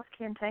loudmouth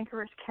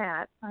cantankerous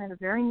cat, I had a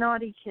very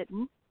naughty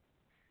kitten.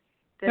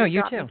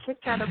 You too.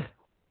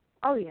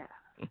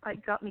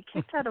 It got me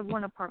kicked out of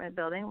one apartment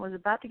building, was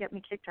about to get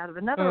me kicked out of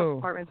another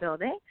apartment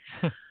building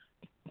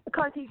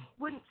because he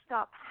wouldn't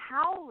stop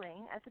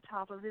howling at the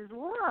top of his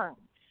lungs.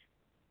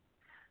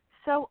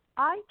 So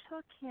I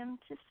took him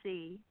to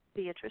see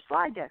Beatrice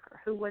Lydecker,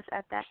 who was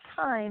at that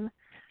time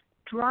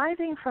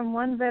driving from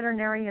one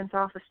veterinarian's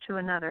office to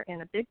another in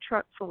a big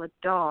truck full of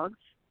dogs,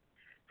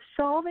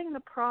 solving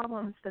the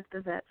problems that the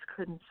vets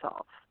couldn't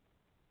solve.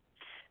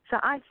 So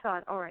I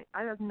thought, all right,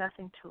 I have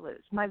nothing to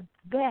lose. My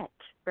vet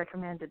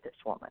recommended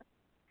this woman.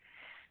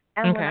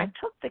 And when I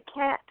took the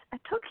cat, I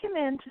took him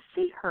in to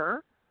see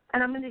her,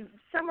 and I'm going to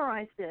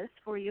summarize this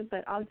for you,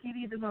 but I'll give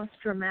you the most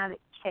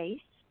dramatic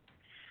case.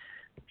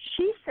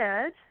 She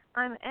said,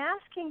 I'm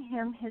asking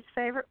him his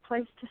favorite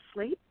place to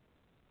sleep,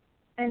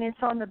 and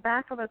it's on the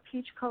back of a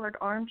peach-colored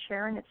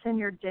armchair, and it's in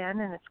your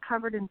den, and it's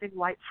covered in big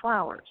white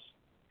flowers.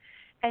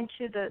 And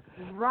to the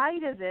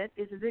right of it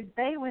is a big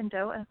bay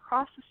window, and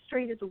across the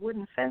street is a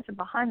wooden fence, and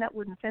behind that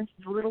wooden fence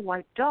is a little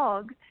white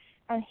dog,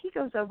 and he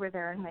goes over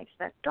there and makes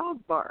that dog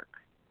bark.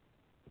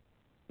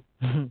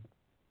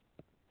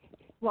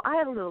 Well, I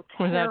had a little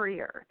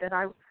terrier that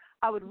I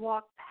would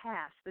walk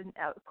past and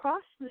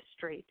across the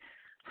street.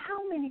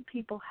 How many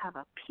people have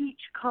a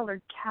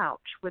peach-colored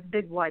couch with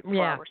big white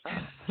flowers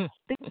on it?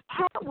 The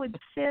cat would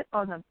sit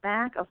on the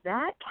back of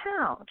that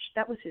couch.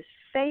 That was his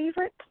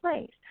favorite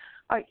place.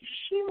 All right,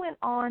 she went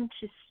on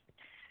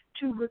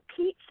to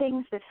repeat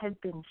things that had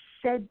been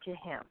said to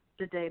him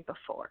the day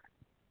before.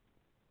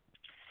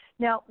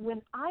 Now,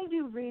 when I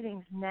do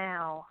readings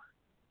now,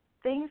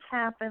 things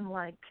happen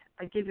like,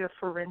 I give you a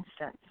for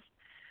instance.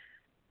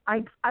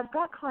 I've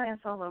got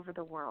clients all over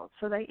the world,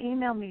 so they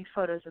email me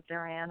photos of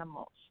their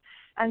animals.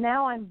 And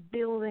now I'm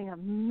building a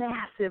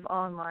massive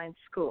online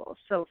school.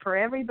 So for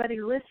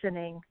everybody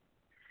listening,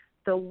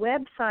 the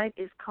website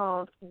is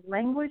called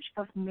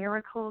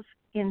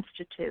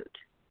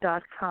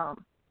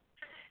languageofmiraclesinstitute.com.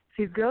 If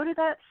you go to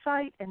that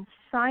site and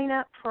sign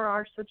up for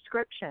our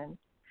subscription,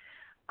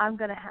 I'm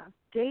going to have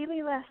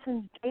daily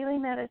lessons, daily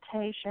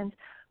meditations,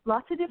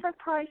 lots of different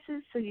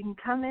prices, so you can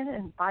come in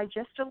and buy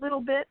just a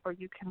little bit, or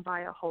you can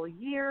buy a whole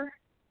year.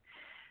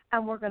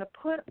 And we're going to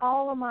put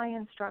all of my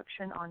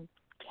instruction on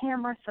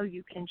camera so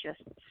you can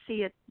just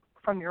see it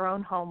from your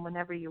own home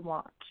whenever you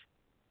want.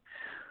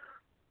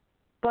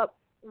 But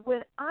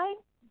when I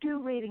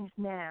do readings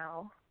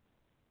now,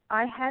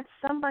 I had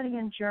somebody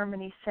in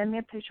Germany send me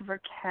a picture of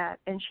her cat,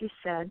 and she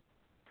said,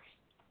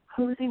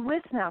 who's he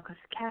with now? Because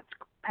the cat's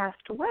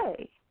passed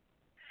away.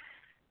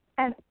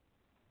 And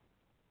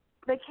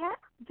the cat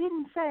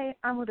didn't say,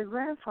 I'm with her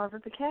grandfather.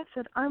 The cat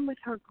said, I'm with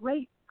her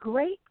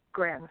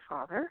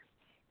great-great-grandfather.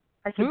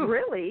 I said,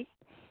 really?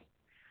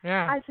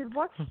 Yeah. I said,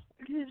 what's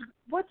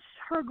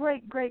her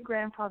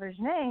great-great-grandfather's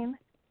name?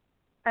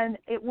 And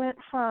it went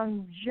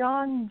from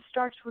John,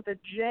 starts with a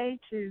J,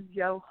 to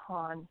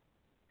Johann.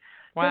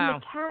 Wow. Then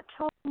the cat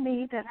told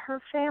me that her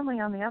family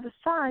on the other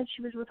side,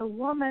 she was with a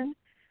woman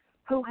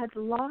who had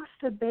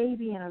lost a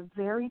baby in a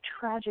very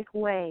tragic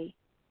way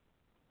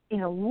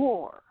in a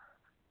war.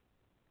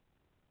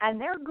 And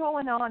they're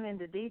going on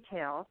into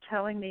detail,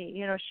 telling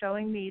me,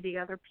 showing me the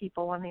other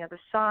people on the other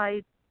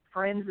side,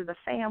 friends of the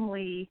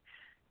family,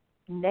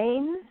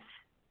 names.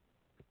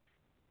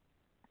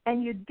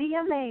 And you'd be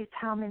amazed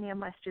how many of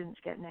my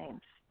students get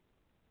names.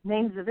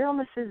 Names of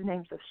illnesses,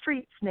 names of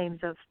streets,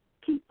 names of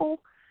people,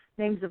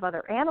 names of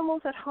other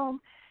animals at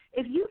home.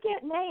 If you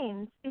get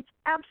names, it's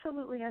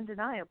absolutely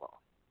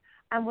undeniable.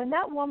 And when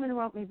that woman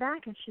wrote me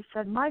back and she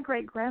said, my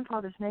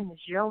great-grandfather's name is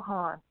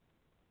Johann,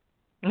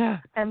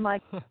 and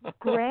my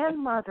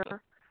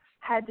grandmother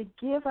had to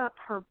give up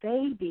her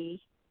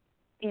baby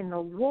in the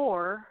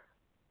war.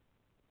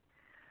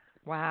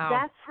 Wow.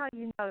 That's how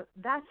you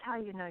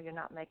know you're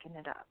not making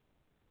it up.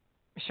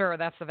 Sure,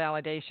 that's the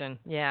validation.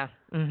 Yeah.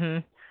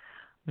 Mhm.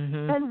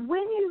 Mhm. And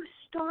when you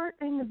start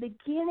in the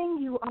beginning,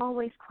 you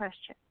always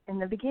question. In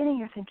the beginning,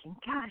 you're thinking,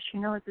 gosh,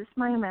 is this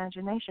my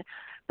imagination?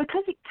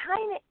 Because it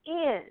kind of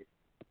is.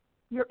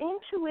 Your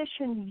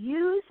intuition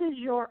uses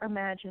your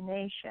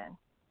imagination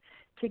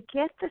to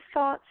get the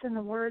thoughts and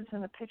the words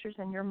and the pictures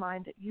in your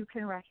mind that you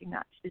can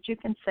recognize, that you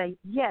can say,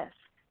 yes,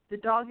 the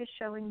dog is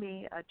showing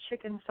me a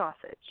chicken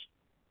sausage.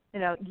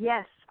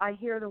 Yes, I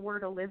hear the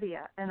word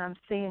Olivia, and I'm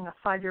seeing a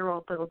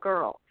 5-year-old little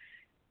girl.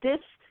 The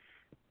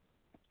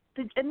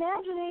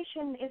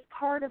imagination is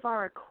part of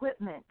our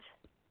equipment.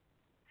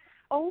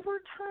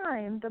 Over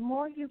time, the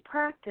more you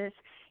practice,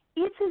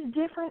 it's as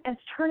different as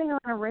turning on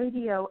a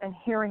radio and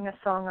hearing a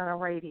song on a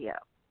radio.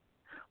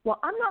 Well,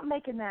 I'm not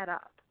making that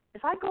up.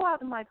 If I go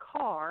out in my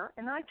car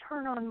and I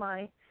turn on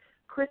my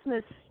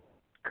Christmas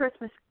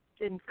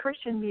and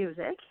Christian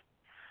music,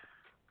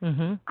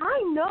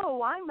 I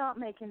know I'm not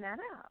making that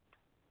up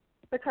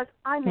because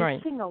I may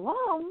sing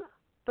along,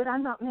 but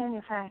I'm not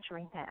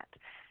manufacturing that.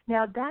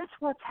 Now, that's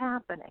what's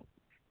happening.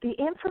 The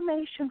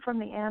information from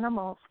the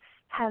animals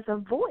has a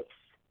voice.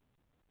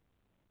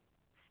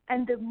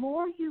 And the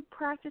more you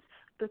practice,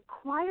 the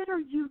quieter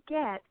you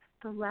get,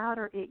 the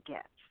louder it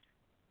gets.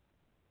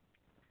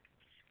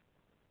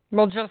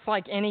 Well, just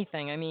like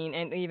anything,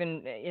 and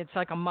even it's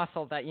like a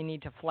muscle that you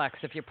need to flex.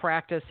 If you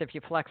practice, if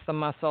you flex the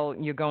muscle,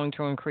 you're going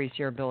to increase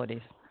your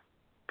abilities.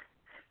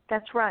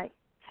 That's right.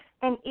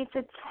 And it's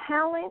a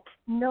talent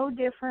no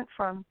different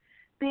from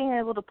being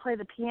able to play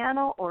the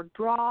piano or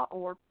draw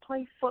or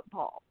play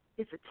football.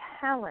 It's a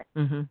talent.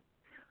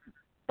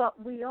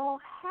 But we all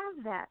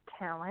have that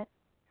talent.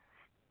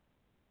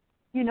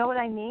 You know what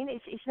I mean?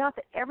 It's not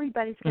that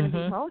everybody's going to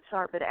be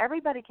Mozart, but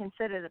everybody can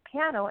sit at a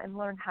piano and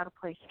learn how to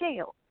play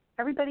scales.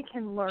 Everybody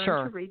can learn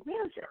to read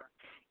music.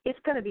 It's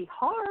going to be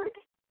hard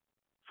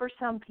for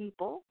some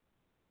people,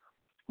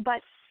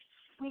 but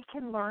we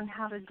can learn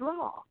how to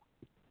draw.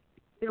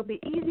 It'll be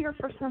easier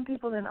for some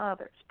people than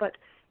others, but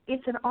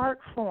it's an art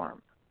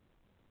form.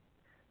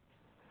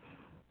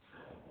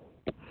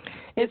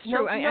 It's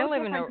true. I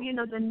live in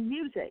than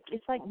music.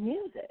 It's like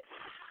music.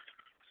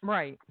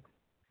 Right.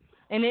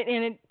 And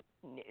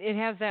it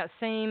has that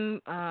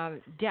same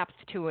depth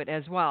to it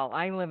as well.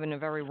 I live in a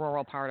very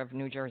rural part of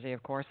New Jersey,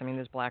 of course.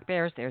 There's black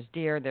bears, there's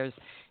deer, there's,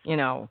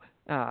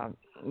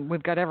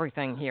 we've got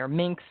everything here.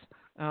 Minks,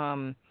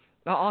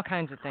 all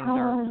kinds of things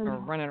are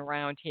running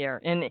around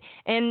here.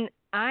 And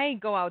I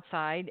go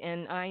outside,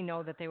 and I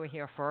know that they were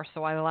here first,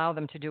 so I allow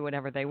them to do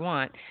whatever they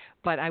want.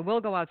 But I will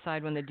go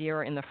outside when the deer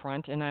are in the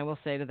front, and I will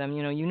say to them,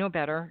 you know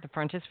better. The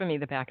front is for me.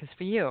 The back is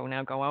for you.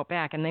 Now go out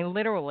back. And they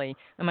literally,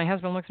 and my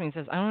husband looks at me and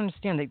says, I don't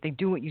understand. They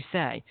do what you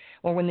say.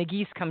 Or when the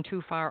geese come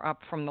too far up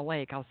from the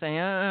lake, I'll say,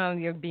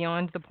 you're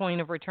beyond the point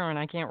of return.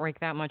 I can't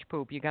rake that much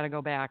poop. You got to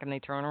go back. And they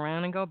turn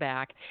around and go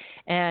back.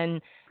 And,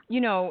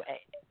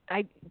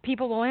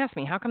 people will ask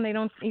me, how come they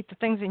don't eat the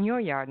things in your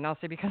yard? And I'll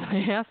say, because I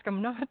ask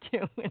them not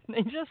to. And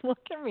they just look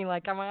at me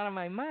like I'm out of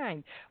my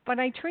mind. But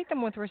I treat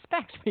them with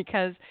respect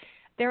because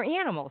they're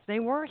animals. They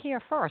were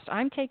here first.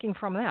 I'm taking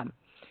from them.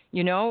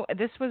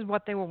 This was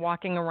what they were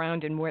walking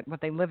around and what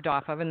they lived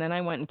off of, and then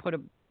I went and put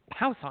a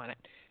house on it.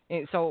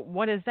 And so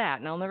what is that?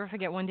 And I'll never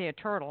forget one day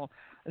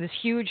this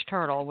huge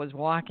turtle was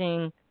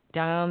walking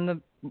down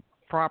the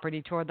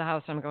property toward the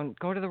house. I'm going,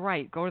 go to the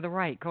right, go to the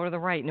right, go to the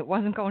right. And it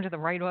wasn't going to the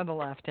right or the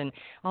left. And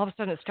all of a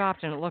sudden it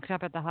stopped and it looked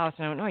up at the house.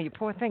 And I went, no, you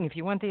poor thing. If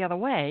you went the other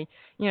way,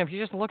 if you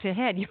just looked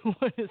ahead, you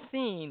would have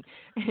seen.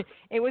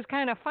 It was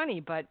kind of funny,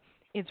 but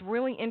it's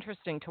really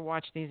interesting to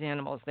watch these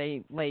animals.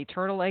 They lay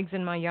turtle eggs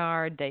in my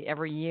yard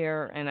every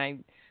year. And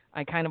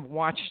I kind of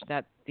watch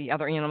that the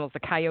other animals,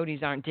 the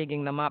coyotes aren't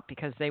digging them up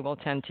because they will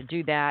tend to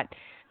do that,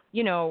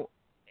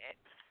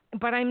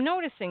 But I'm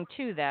noticing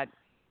too that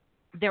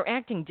they're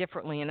acting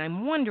differently, and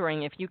I'm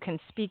wondering if you can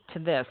speak to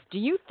this. Do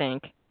you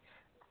think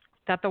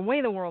that the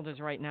way the world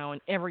is right now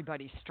and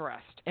everybody's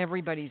stressed,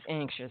 everybody's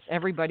anxious,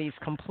 everybody's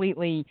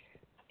completely,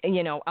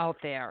 out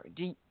there,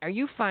 are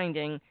you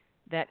finding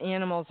that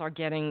animals are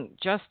getting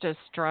just as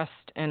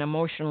stressed and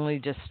emotionally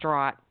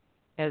distraught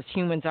as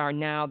humans are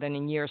now than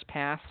in years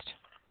past?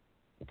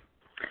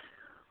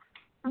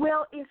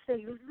 Well, if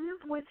they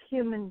live with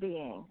human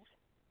beings,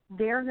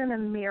 they're going to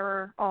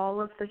mirror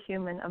all of the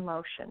human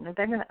emotion.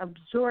 They're going to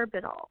absorb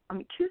it all.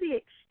 To the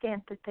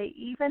extent that they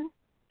even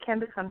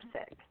can become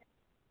sick.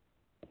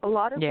 A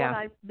lot of what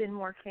I've been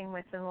working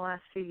with in the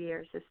last few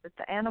years is that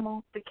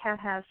the cat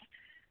has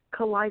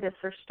colitis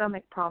or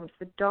stomach problems.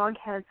 The dog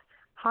has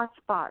hot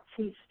spots.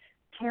 He's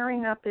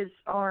tearing up his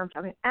arms.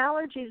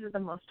 Allergies are the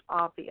most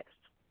obvious.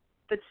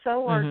 But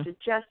so are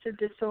digestive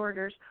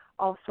disorders,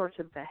 all sorts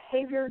of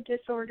behavior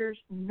disorders,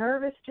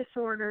 nervous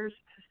disorders,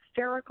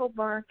 hysterical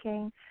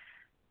barking,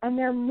 and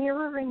they're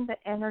mirroring the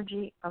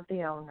energy of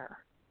the owner.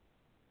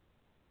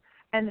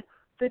 And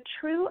the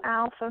true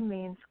alpha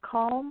means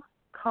calm,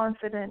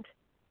 confident,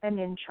 and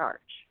in charge.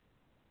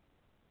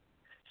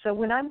 So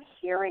when I'm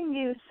hearing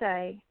you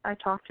say, I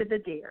talk to the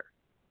deer,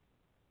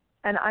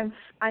 and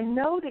I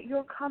know that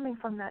you're coming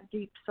from that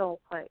deep soul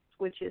place,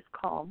 which is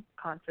calm,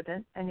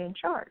 confident, and in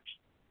charge.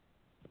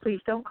 Please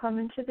don't come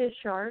into this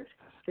yard.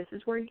 This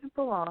is where you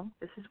belong.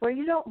 This is where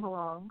you don't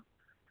belong.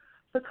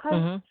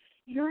 Because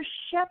you're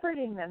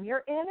shepherding them.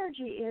 Your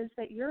energy is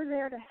that you're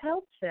there to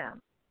help them.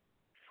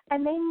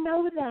 And they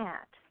know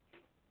that.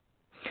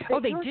 Oh,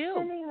 they do.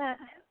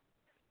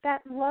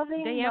 that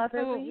loving They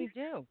absolutely motherly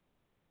do.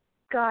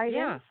 guidance,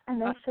 Yeah.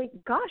 and they say,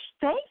 gosh,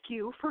 thank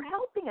you for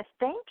helping us.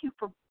 Thank you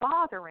for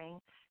bothering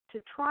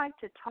to try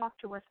to talk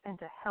to us and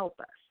to help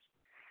us.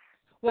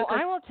 Well,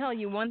 Because- I will tell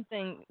you one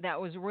thing that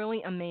was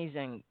really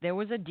amazing. There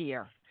was a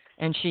deer,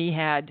 and she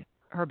had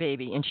her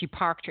baby, and she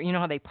parked her. You know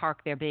how they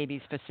park their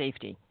babies for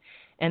safety.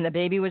 And the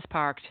baby was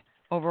parked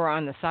over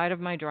on the side of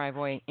my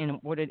driveway in a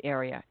wooded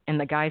area, and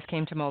the guys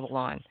came to mow the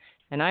lawn.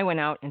 And I went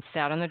out and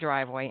sat on the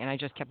driveway, and I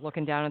just kept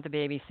looking down at the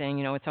baby, saying,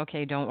 you know, it's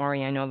okay, don't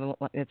worry. I know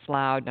it's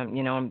loud.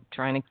 I'm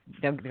trying to.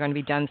 They're going to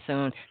be done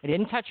soon. I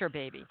didn't touch her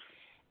baby,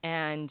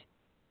 and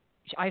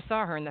I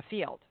saw her in the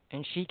field,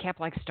 and she kept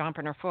like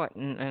stomping her foot,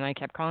 and I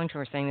kept calling to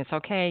her, saying, it's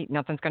okay,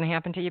 nothing's going to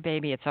happen to your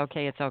baby. It's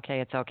okay, it's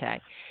okay, it's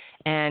okay.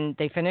 And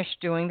they finished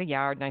doing the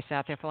yard, and I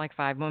sat there for like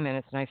 5 more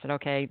minutes, and I said,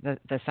 okay,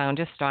 the sound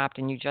just stopped,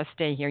 and you just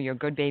stay here. You're a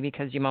good baby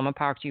because your mama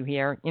parked you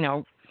here, you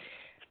know.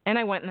 And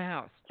I went in the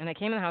house, and I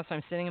came in the house, and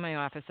I'm sitting in my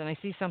office, and I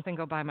see something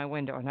go by my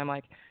window, and I'm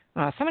like,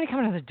 oh, somebody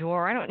coming to the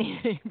door. I don't need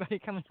anybody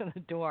coming to the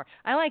door.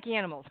 I like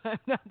animals. I'm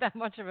not that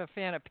much of a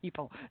fan of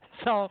people.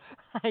 So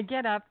I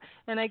get up,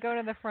 and I go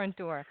to the front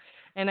door,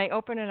 and I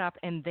open it up,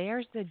 and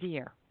there's the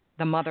deer,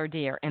 the mother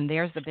deer, and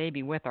there's the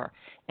baby with her.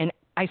 And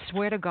I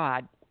swear to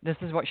God, this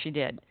is what she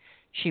did.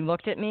 She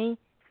looked at me.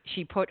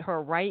 She put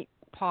her right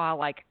paw,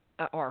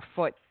 or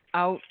foot,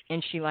 out,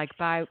 and she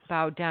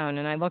bowed down.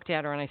 And I looked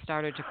at her, and I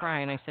started to cry,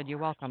 and I said, you're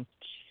welcome.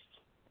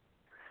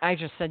 I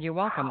just said, you're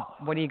welcome.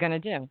 What are you going to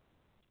do?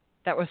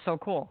 That was so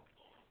cool.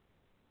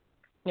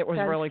 It was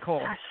really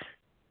cool.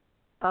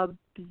 A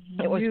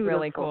beautiful it was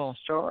really cool.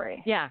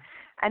 Story. Yeah.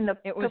 And the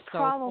it was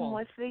problem so cool.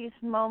 with these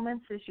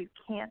moments is you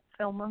can't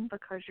film them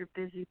because you're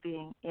busy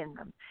being in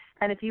them.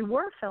 And if you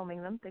were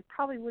filming them, they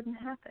probably wouldn't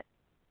happen.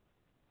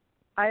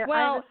 I have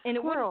a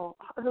squirrel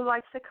who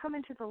likes to come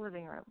into the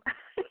living room.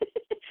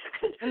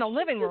 In the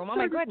living room? Oh,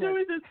 my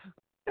goodness.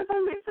 If I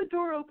leave the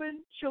door open,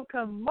 she'll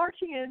come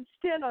marching in,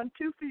 stand on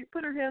 2 feet,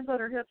 put her hands on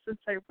her hips, and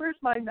say, where's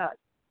my nut?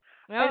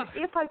 Oh. And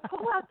if I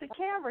pull out the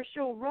camera,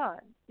 she'll run,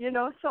 you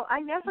know, so I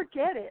never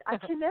get it. I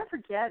can never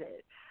get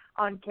it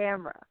on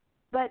camera.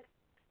 But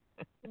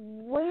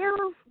where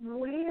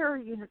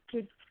you know,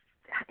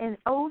 and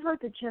over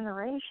the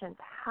generations,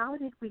 how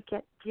did we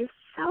get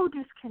so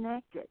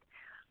disconnected?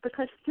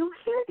 Because you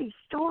hear these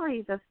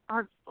stories of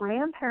our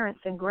grandparents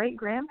and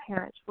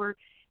great-grandparents where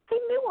they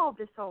knew all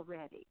this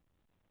already.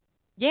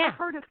 Yeah. I've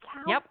heard of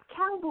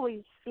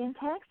cowboys in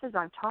Texas.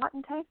 I've taught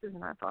in Texas,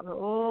 and I thought,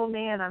 oh,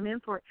 man, I'm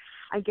in for it.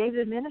 I gave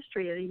the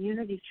ministry at a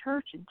Unity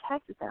Church in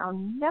Texas, and I'll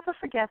never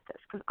forget this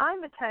because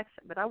I'm a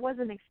Texan, but I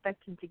wasn't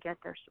expecting to get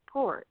their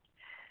support.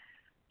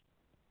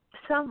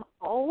 Some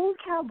old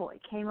cowboy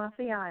came up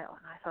the aisle,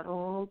 and I thought,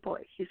 oh,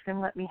 boy, he's going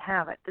to let me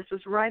have it. This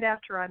was right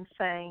after I'm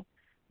saying,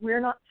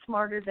 we're not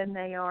smarter than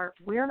they are.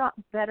 We're not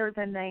better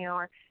than they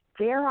are.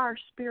 They're our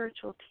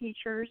spiritual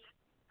teachers.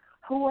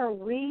 Who are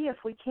we if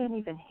we can't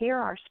even hear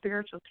our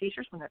spiritual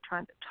teachers when they're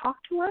trying to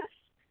talk to us?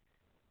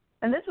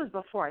 And this was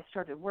before I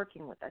started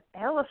working with the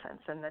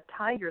elephants and the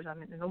tigers,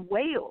 and the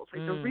whales,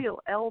 like the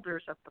real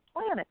elders of the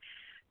planet.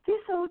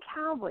 This old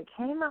cowboy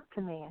came up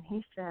to me, and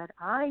he said,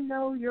 I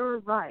know you're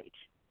right.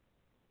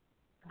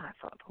 And I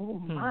thought, oh,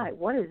 my,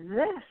 what is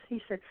this?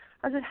 He said,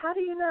 I said, how do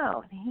you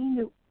know? And he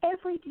knew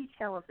every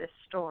detail of this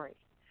story.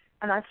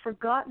 And I've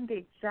forgotten the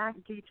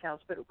exact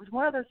details, but it was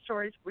one of those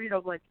stories where, you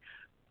know, like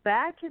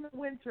back in the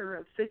winter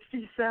of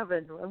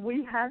 '67, when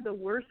we had the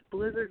worst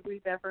blizzard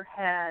we've ever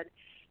had,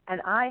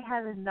 and I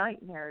had a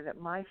nightmare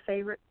that my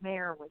favorite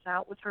mare was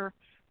out with her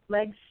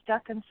legs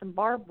stuck in some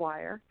barbed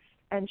wire,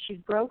 and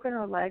she'd broken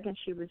her leg and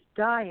she was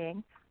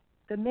dying.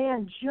 The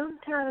man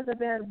jumped out of the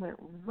bed and went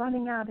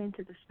running out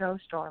into the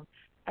snowstorm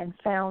and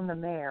found the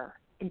mare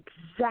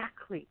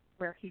exactly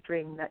where he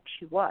dreamed that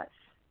she was.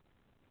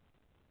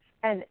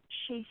 And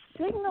she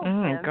signaled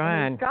him,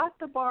 and he got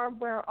the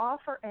barbed wire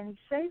off her, and he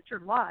saved her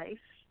life.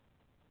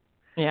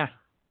 Yeah.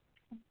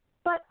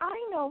 But I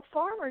know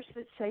farmers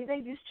that say they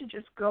used to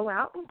just go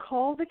out and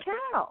call the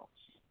cows.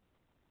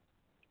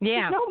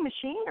 Yeah. There's no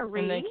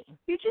machinery.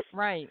 You just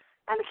right.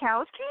 And the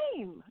cows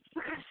came.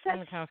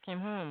 And the cows came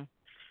home.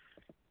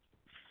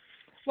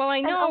 Well,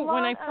 I know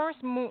when I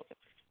first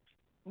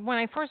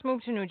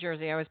moved to New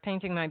Jersey, I was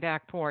painting my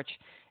back porch,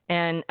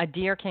 and a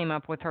deer came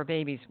up with her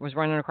babies, was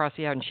running across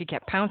the yard, and she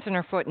kept pouncing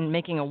her foot and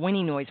making a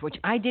whinny noise, which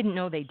I didn't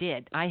know they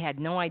did. I had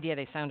no idea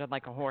they sounded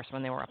like a horse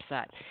when they were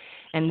upset.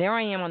 And there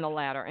I am on the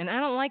ladder, and I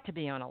don't like to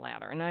be on a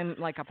ladder, and I'm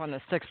like up on the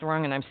 6th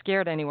rung, and I'm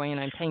scared anyway, and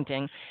I'm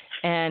painting,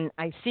 and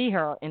I see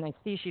her, and I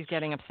see she's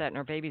getting upset, and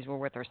her babies were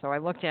with her. So I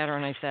looked at her,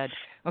 and I said,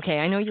 okay,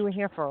 I know you were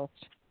here first.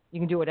 You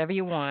can do whatever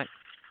you want.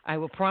 I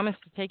will promise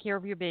to take care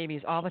of your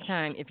babies all the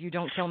time if you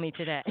don't kill me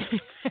today.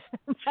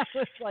 I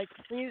was like,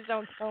 please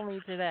don't kill me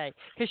today.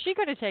 Because she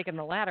could have taken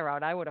the ladder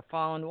out. I would have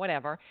fallen,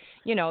 whatever.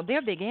 You know,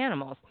 they're big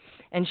animals.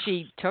 And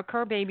she took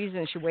her babies,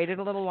 and she waited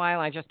a little while.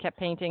 I just kept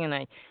painting,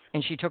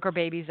 and she took her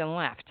babies and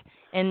left.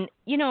 And,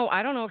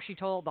 I don't know if she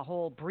told the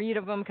whole breed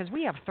of them, because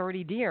we have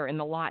 30 deer in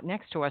the lot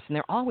next to us, and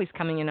they're always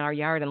coming in our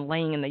yard and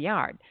laying in the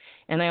yard.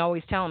 And I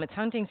always tell them, it's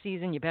hunting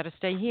season, you better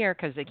stay here,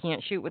 because they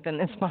can't shoot within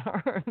this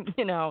far,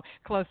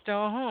 close to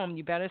a home.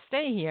 You better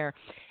stay here.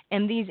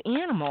 And these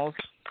animals,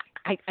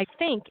 I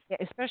think,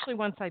 especially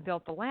once I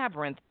built the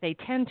labyrinth, they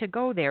tend to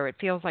go there. It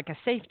feels like a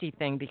safety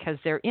thing because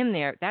they're in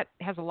there. That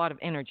has a lot of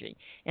energy,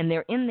 and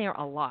they're in there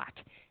a lot.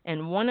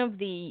 And one of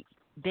the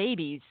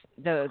babies,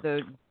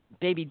 the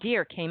baby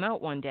deer, came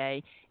out one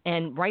day,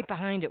 and right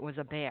behind it was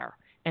a bear.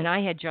 And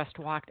I had just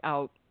walked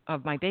out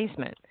of my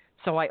basement.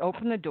 So I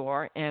opened the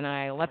door, and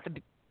I let the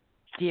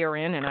deer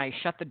in, and I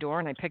shut the door,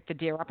 and I picked the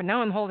deer up. And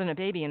now I'm holding a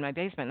baby in my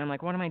basement, and I'm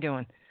like, what am I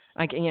doing?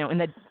 And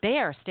the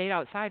bear stayed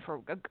outside for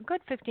a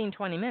good 15,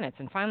 20 minutes,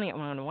 and finally it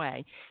went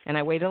away. And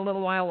I waited a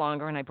little while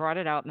longer, and I brought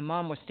it out, and the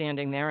mom was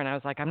standing there, and I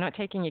was like, I'm not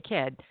taking your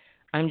kid.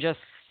 I'm just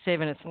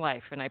saving its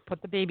life. And I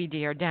put the baby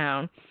deer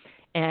down,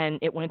 and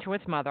it went to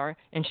its mother,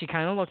 and she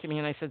kind of looked at me,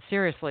 and I said,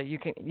 seriously, you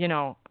can,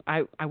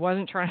 I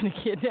wasn't trying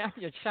to kidnap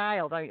your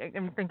child.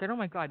 I'm thinking, oh,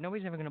 my God,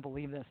 nobody's ever going to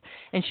believe this.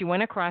 And she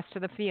went across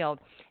to the field,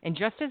 and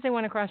just as they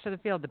went across to the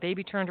field, the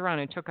baby turned around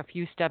and took a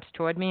few steps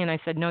toward me, and I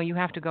said, no, you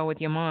have to go with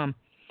your mom.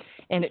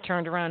 And it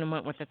turned around and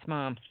went with its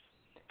mom.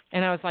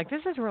 And I was like, this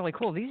is really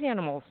cool. These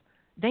animals,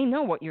 they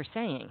know what you're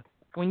saying.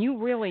 When you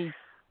really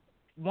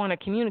want to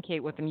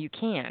communicate with them, you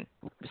can.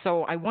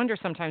 So I wonder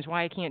sometimes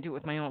why I can't do it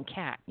with my own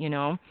cat,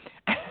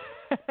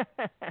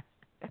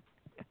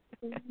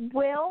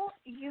 Well,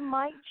 you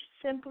might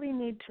simply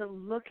need to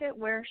look at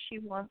where she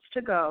wants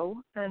to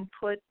go and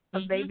put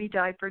a baby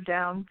diaper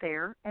down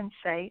there and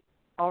say,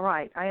 all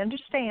right, I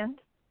understand.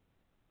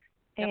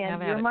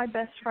 And you're my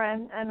best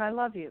friend, and I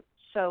love you.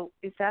 So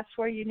if that's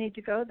where you need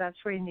to go, that's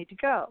where you need to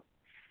go.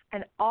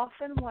 And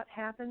often what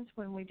happens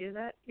when we do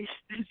that is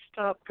they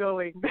stop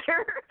going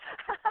there.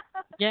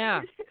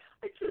 Yeah.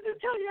 I couldn't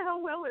tell you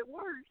how well it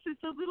works.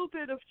 It's a little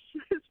bit of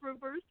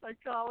reverse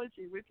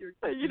psychology with your,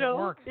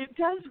 it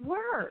does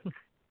work.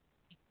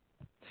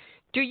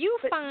 Do you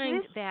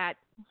find that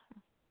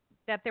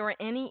there are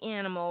any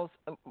animals,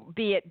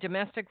 be it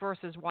domestic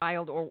versus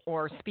wild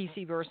or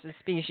species versus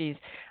species,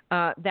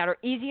 that are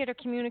easier to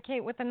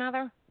communicate with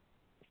another?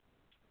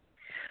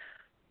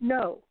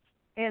 No.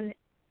 And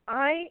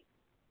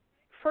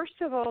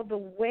first of all, the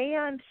way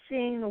I'm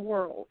seeing the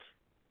world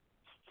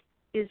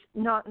is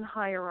not in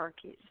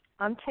hierarchies.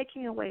 I'm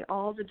taking away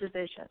all the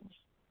divisions.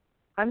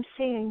 I'm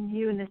seeing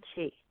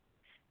unity.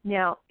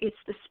 Now, it's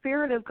the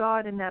Spirit of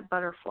God in that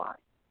butterfly.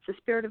 It's the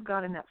Spirit of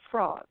God in that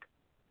frog.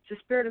 It's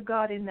the Spirit of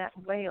God in that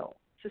whale.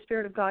 It's the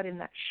Spirit of God in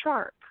that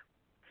shark.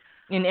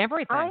 In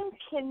everything.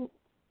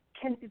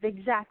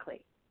 Exactly.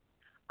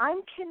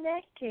 I'm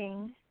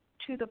connecting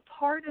to the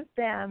part of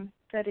them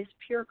that is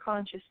pure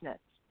consciousness.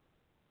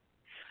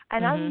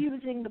 And I'm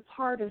using the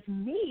part of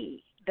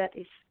me that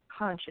is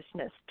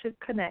consciousness to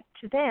connect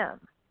to them.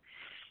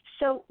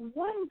 So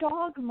one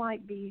dog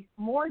might be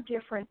more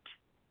different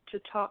to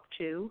talk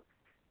to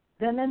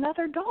than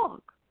another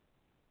dog.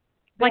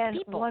 Like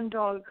people. One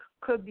dog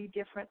could be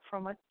different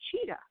from a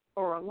cheetah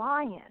or a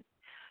lion.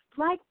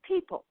 Like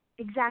people,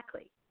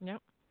 exactly.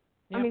 Yep.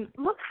 I mean,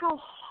 look how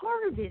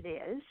hard it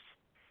is,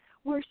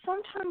 where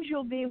sometimes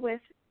you'll be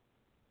with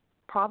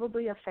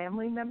probably a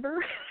family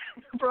member,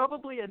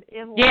 probably an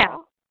in-law. Yeah.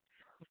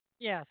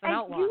 Yes, an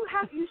outlaw.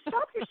 You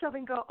stop yourself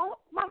and go, oh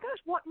my gosh,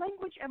 what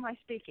language am I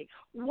speaking?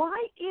 Why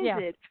is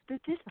it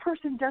that this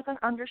person doesn't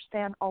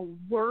understand a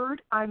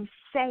word I'm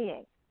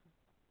saying?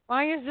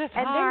 Why is this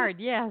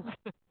hard? Yes.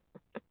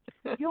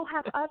 You'll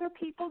have other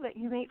people that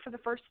you meet for the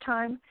first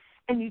time,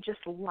 and you just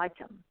like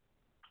them.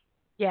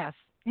 Yes.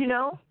 I mean,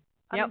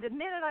 the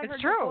minute I heard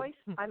your voice,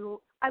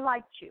 I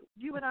liked you.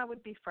 You and I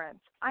would be friends.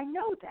 I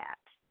know that.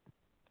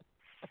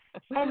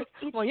 And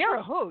well, you're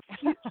a hoot.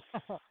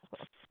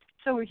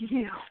 So are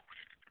you.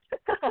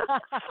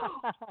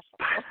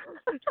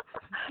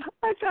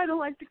 I kind of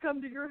like to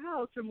come to your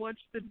house and watch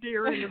the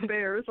deer and the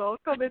bears all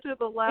come into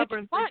the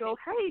labyrinth and go,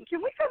 hey,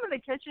 can we come in the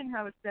kitchen and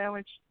have a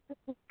sandwich?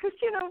 Because,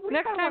 we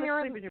next time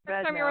you're in your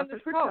bed next time you're in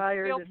this we're boat,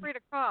 tired. Feel free to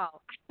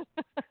call.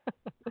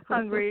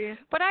 Hungry.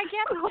 But I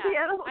get that.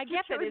 I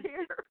get it.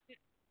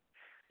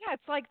 Yeah,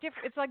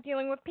 it's like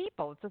dealing with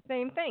people. It's the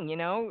same thing,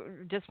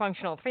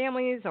 dysfunctional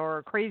families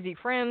or crazy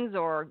friends,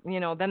 or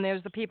then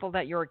there's the people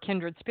that you're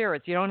kindred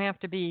spirits. You don't have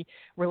to be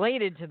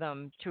related to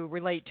them to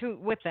relate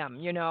with them.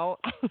 It's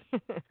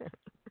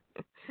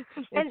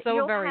and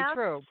so very have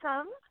true.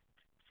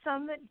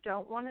 Some that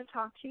don't want to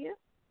talk to you.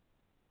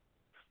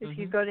 If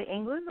you go to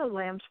England, the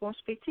lambs won't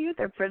speak to you.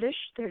 They're British.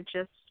 They're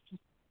just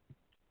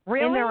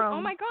really. In their own.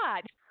 Oh my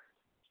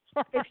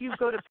God. If you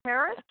go to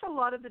Paris, a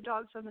lot of the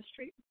dogs on the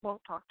street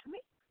won't talk to me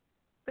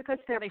because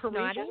they're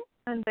Parisian,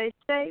 and they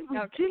say, we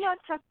do not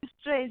touch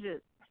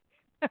strangers.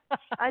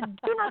 I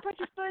do not touch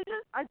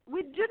strangers.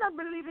 We do not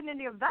believe in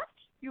any of that.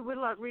 You will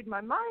not read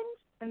my mind.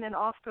 And then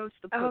off goes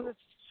the poodle. Oh,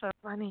 that's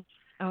funny.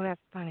 Oh,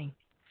 that's funny.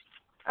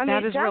 I mean,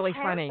 that is really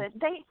funny.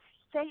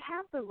 They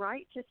have the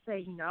right to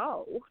say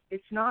no.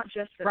 It's not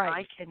just that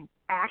right. I can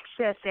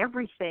access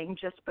everything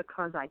just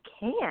because I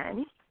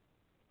can.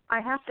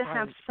 I have to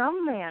have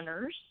some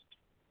manners.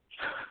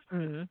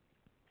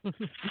 Mm-hmm.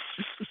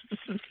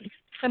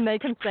 And they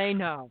can say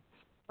no.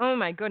 Oh,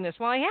 my goodness.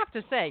 Well, I have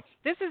to say,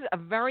 this is a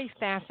very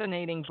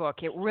fascinating book.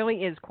 It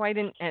really is quite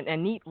a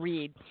neat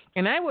read.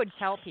 And I would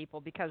tell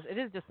people, because it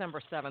is December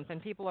 7th,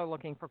 and people are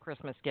looking for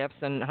Christmas gifts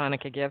and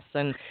Hanukkah gifts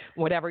and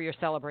whatever you're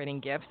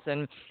celebrating gifts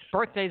and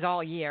birthdays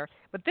all year.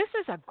 But this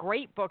is a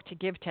great book to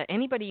give to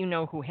anybody you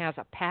know who has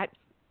a pet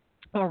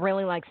or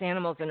really likes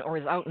animals or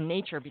is out in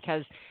nature,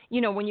 because, you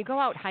know, when you go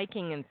out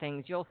hiking and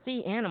things, you'll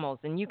see animals,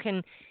 and you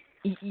can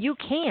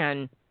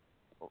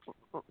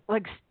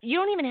like, you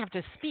don't even have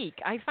to speak.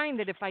 I find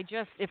that if I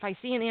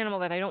see an animal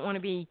that I don't want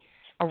to be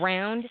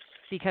around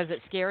because it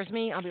scares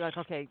me, I'll be like,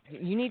 okay,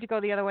 you need to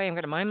go the other way. I'm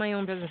going to mind my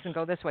own business and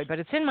go this way. But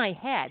it's in my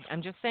head.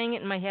 I'm just saying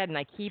it in my head, and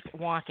I keep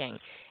walking.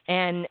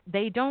 And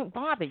they don't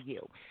bother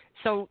you.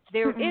 So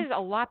there is a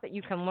lot that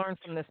you can learn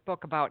from this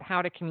book about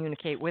how to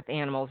communicate with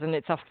animals. And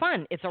it's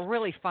a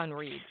really fun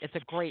read. It's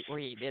a great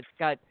read. It's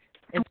got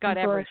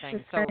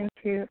everything. So thank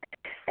you.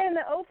 And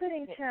the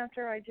opening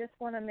chapter I just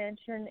want to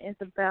mention is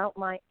about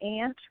my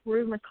aunt,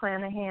 Rue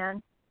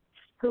McClanahan,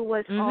 who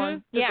was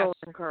on the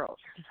Golden Girls,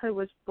 who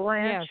was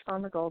Blanche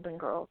on the Golden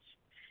Girls.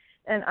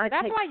 And I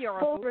That's take why you're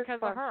full a because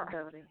of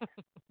her.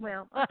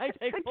 Well, I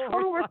take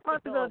full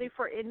responsibility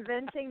for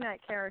inventing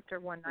that character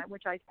one night,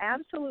 which I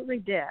absolutely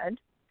did.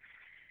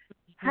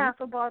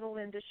 Half a bottle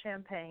into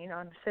champagne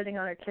sitting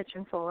on her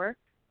kitchen floor.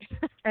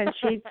 And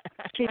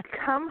she'd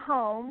come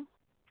home.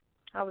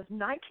 I was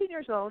 19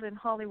 years old in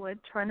Hollywood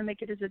trying to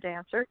make it as a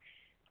dancer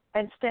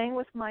and staying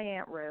with my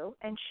Aunt Rue,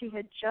 and she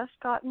had just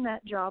gotten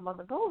that job on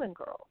the Golden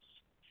Girls.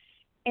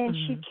 And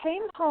she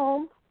came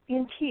home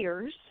in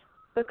tears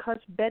because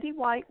Betty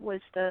White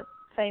was the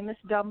famous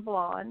dumb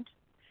blonde,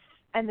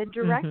 and the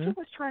director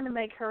was trying to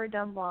make her a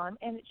dumb blonde,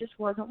 and it just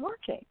wasn't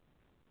working.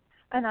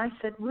 And I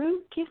said,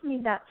 Rue, give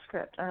me that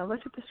script. And I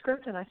looked at the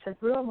script, and I said,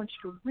 Rue, I want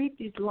you to read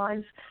these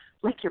lines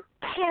like your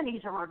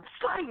panties are on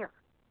fire.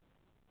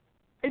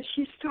 And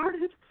she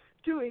started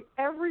doing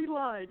every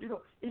line. You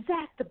know, is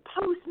that the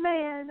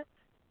postman?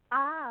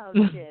 I'll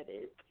get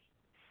it.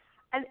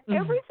 And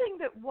everything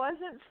that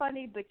wasn't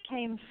funny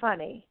became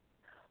funny.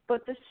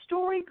 But the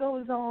story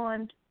goes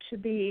on to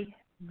be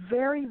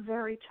very,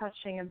 very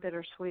touching and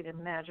bittersweet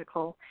and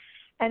magical.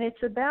 And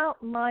it's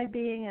about my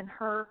being in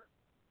her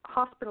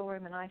hospital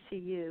room in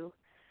ICU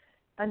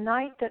a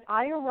night that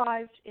I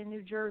arrived in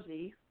New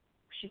Jersey.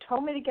 She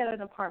told me to get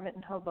an apartment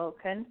in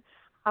Hoboken.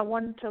 I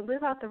wanted to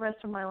live out the rest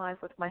of my life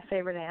with my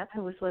favorite aunt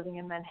who was living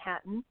in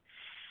Manhattan.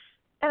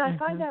 And I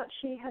find out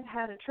she had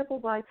had a triple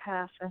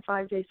bypass, and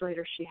 5 days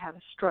later she had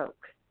a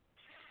stroke.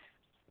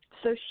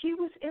 So she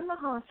was in the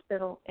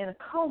hospital in a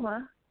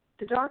coma.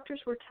 The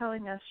doctors were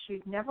telling us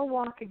she'd never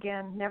walk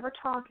again, never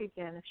talk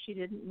again if she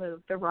didn't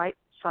move the right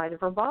side of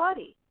her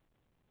body.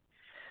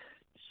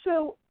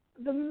 So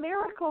the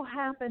miracle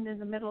happened in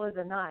the middle of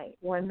the night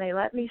when they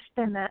let me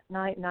spend that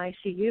night in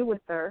ICU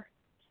with her.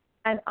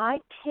 And I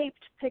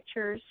taped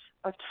pictures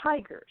of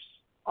tigers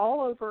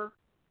all over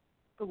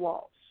the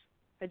walls.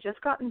 I'd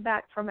just gotten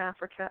back from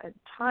Africa and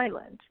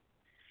Thailand.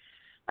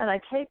 And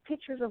I taped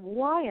pictures of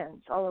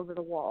lions all over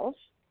the walls.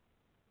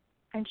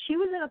 And she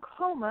was in a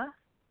coma.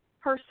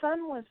 Her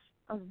son was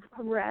a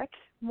wreck.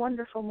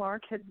 Wonderful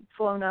Mark had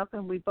flown up,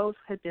 and we both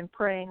had been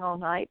praying all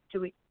night,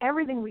 doing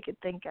everything we could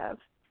think of.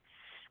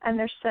 And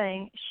they're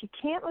saying she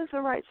can't move the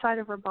right side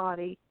of her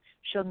body.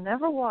 She'll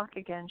never walk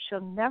again.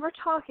 She'll never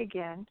talk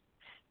again.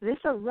 This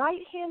is a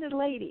right-handed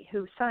lady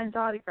who signs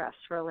autographs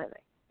for a living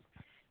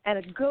and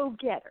a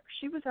go-getter.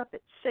 She was up at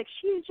 6.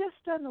 She had just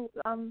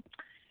done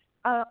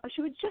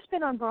she had just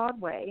been on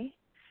Broadway,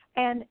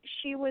 and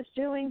she was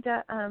doing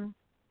the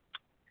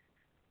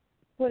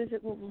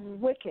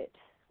Wicked,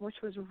 which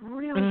was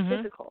really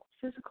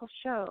physical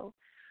show.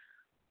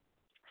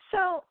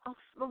 So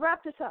I'll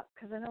wrap this up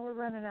because I know we're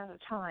running out of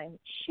time.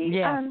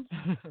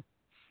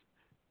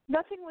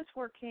 Nothing was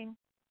working.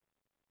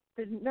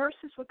 The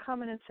nurses would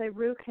come in and say,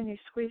 Rue, can you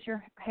squeeze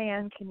your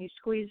hand? Can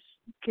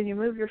you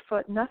move your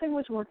foot? Nothing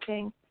was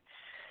working.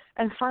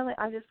 And finally,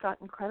 I just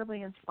got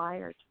incredibly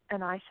inspired.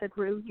 And I said,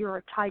 Rue, you're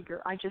a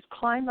tiger. I just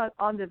climbed up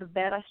onto the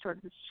bed. I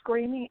started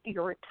screaming,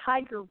 you're a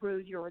tiger, Rue.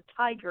 You're a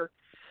tiger.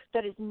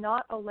 That is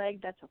not a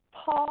leg. That's a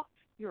paw.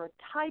 You're a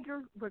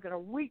tiger. We're going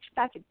to reach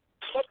back and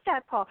kick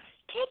that paw.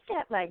 Kick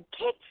that leg.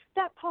 Kick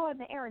that paw in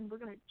the air, and we're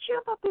going to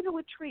jump up into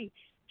a tree.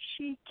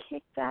 She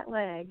kicked that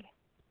leg.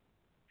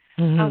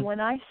 And when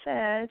I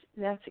said,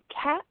 that's a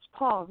cat's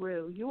paw,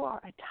 Rue, you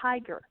are a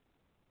tiger.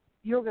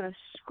 You're going to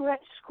scratch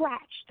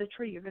the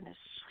tree. You're going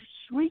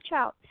to reach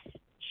out.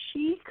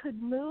 She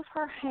could move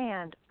her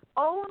hand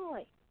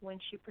only when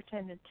she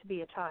pretended to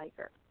be a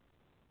tiger.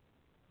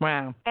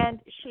 Wow. And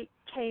she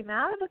came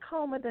out of the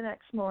coma the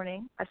next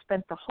morning. I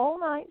spent the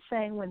whole night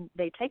saying, when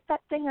they take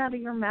that thing out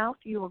of your mouth,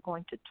 you are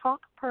going to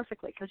talk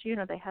perfectly, because, you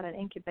know, they had an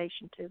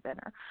incubation tube in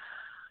her.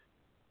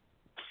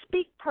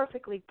 Speak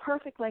perfectly,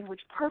 perfect language,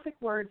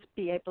 perfect words,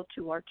 be able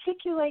to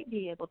articulate,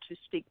 be able to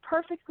speak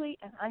perfectly,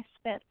 and I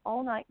spent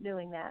all night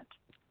doing that.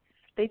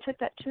 They took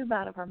that tube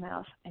out of her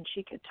mouth, and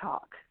she could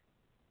talk.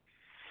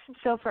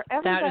 So for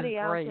everybody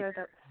out great.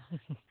 there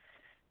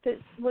that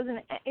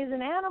is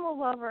an animal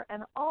lover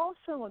and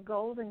also a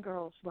Golden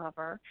Girls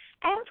lover,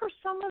 and for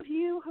some of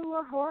you who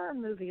are horror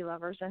movie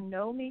lovers and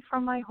know me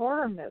from my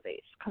horror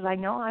movies, because I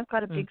know I've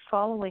got a big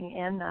following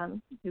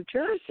in New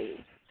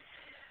Jersey.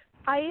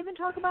 I even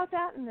talk about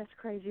that in this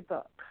crazy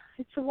book.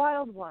 It's a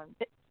wild one.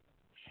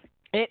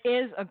 It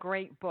is a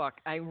great book.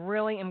 I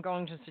really am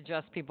going to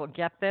suggest people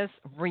get this,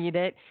 read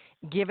it,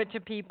 give it to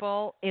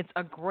people. It's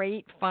a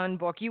great, fun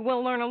book. You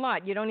will learn a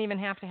lot. You don't even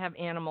have to have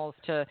animals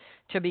to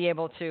be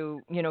able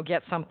to,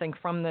 get something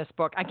from this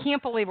book. I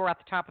can't believe we're at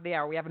the top of the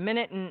hour. We have a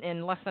minute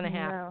and less than a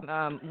half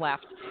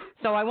left.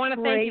 So I want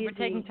to thank you for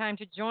taking time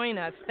to join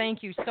us.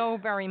 Thank you so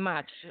very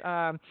much.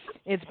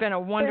 It's been a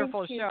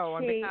wonderful show.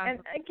 And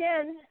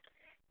again,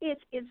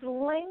 it's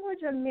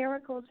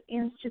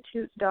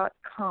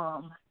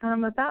languageofmiraclesinstitute.com. And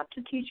I'm about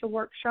to teach a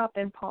workshop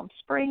in Palm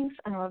Springs,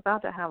 and I'm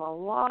about to have a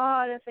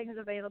lot of things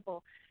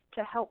available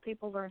to help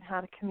people learn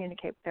how to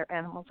communicate with their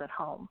animals at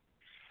home.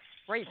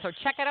 Great. So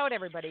check it out,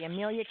 everybody,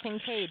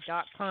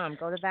 ameliakincaid.com.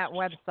 Go to that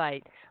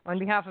website. On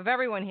behalf of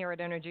everyone here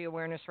at Energy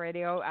Awareness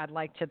Radio, I'd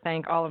like to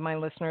thank all of my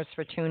listeners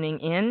for tuning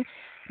in.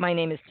 My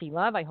name is T.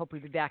 Love. I hope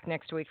we'll be back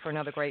next week for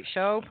another great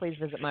show. Please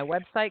visit my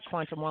website,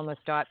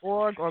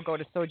 quantumwellness.org, or go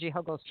to Soji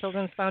Huggles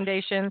Children's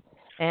Foundation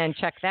and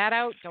check that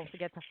out. Don't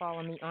forget to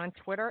follow me on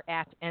Twitter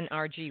at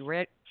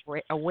NRG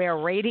Aware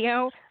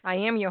Radio. I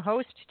am your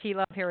host, T.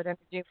 Love, here at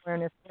Energy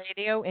Awareness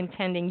Radio,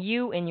 intending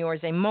you and yours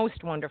a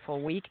most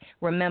wonderful week.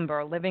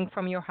 Remember, living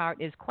from your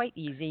heart is quite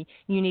easy.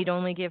 You need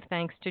only give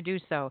thanks to do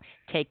so.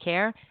 Take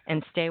care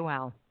and stay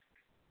well.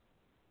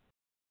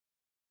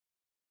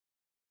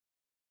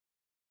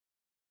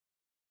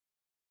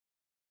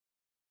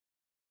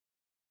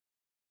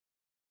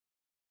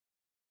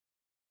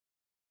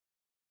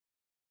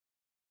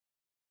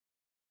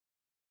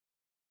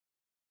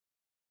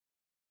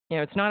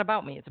 It's not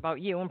about me. It's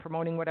about you and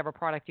promoting whatever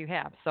product you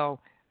have. So,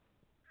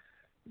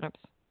 oops.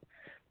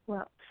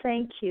 Well,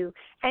 thank you.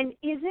 And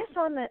is this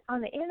on the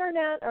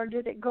internet, or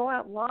did it go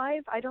out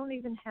live? I don't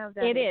even have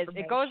that. It is.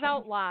 It goes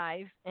out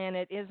live, and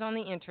it is on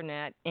the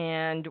internet.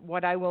 And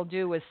what I will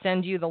do is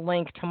send you the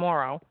link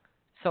tomorrow,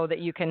 so that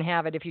you can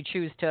have it if you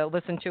choose to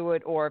listen to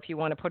it, or if you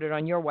want to put it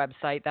on your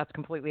website. That's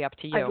completely up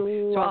to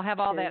you. So I'll have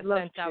all that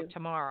sent out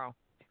tomorrow.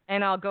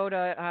 And I'll go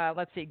to,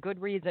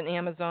 Goodreads and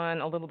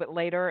Amazon a little bit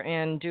later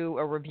and do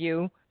a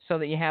review so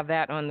that you have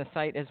that on the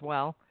site as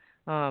well.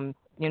 Awesome.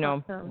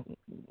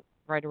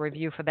 Write a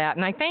review for that.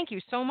 And I thank you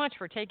so much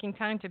for taking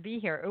time to be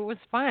here. It was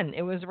fun.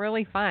 It was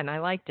really fun. I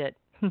liked it.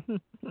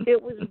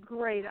 It was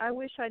great. I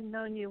wish I'd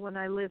known you when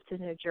I lived in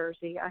New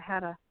Jersey. I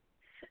had a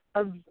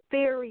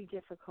very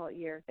difficult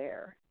year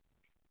there.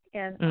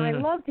 And I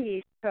love the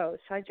East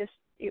Coast. I just,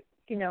 she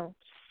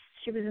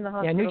was in the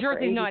hospital New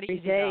Jersey's for not 83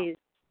 easy, days.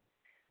 Though.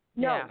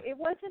 No, it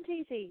wasn't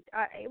easy.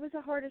 It was the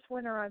hardest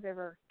winter I've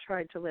ever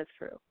tried to live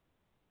through.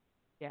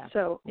 Yeah.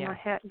 So my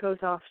hat goes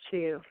off to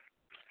you.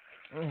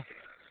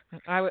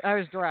 I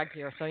was dragged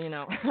here, so,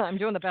 I'm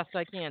doing the best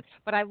I can.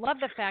 But I love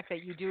the fact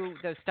that you do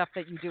the stuff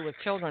that you do with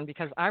children,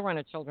 because I run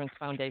a children's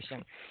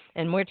foundation,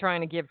 and we're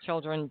trying to give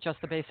children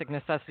just the basic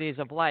necessities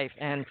of life.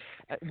 And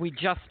we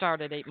just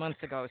started 8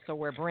 months ago, so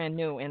we're brand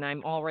new, and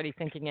I'm already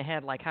thinking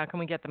ahead, like, how can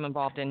we get them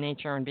involved in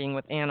nature and being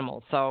with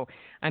animals? So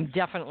I'm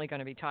definitely going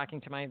to be talking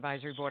to my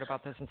advisory board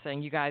about this and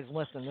saying, you guys,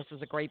 listen, this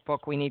is a great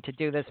book. We need to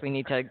do this. We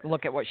need to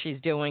look at what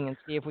she's doing and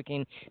see if we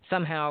can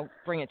somehow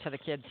bring it to the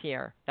kids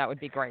here. That would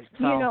be great.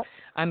 So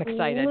I'm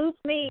excited. Loop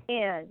me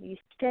in. You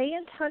stay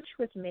in touch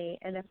with me,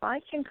 and if I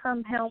can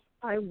come help,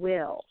 I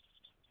will.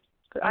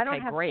 Okay, I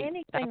don't have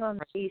anything on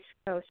the East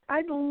Coast.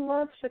 I'd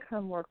love to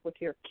come work with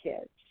your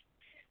kids.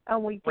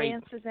 And we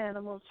dance as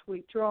animals.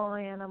 We draw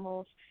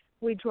animals.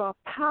 We draw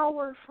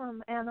power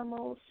from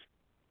animals.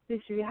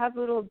 If you have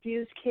little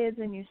abused kids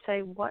and you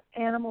say, what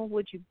animal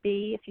would you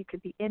be if you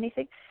could be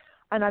anything?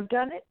 And I've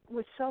done it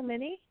with so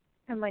many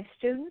and my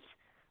students.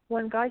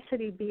 One guy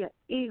said he'd be an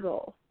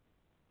eagle.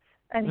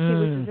 And he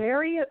was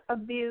very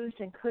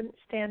abused and couldn't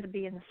stand to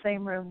be in the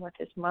same room with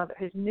his mother,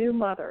 his new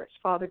mother. His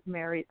father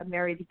married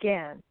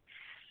again.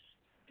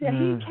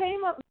 And he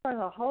came up in front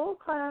of the whole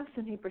class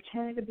and he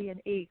pretended to be an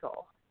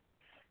eagle.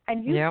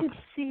 And you could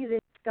see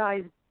this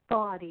guy's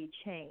body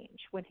change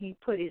when he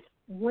put his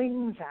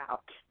wings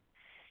out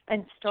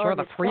and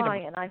started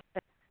flying. And I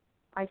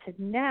said,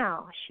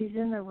 now she's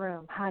in the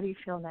room. How do you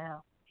feel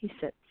now? He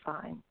said,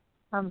 fine.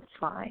 I'm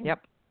fine.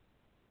 Yep.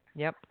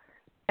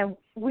 And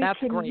we That's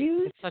can great.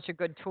 use It's such a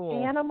good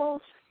tool.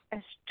 Animals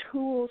as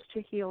tools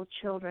to heal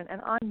children.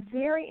 And I'm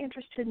very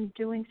interested in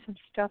doing some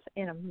stuff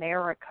in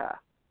America.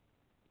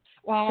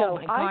 Oh,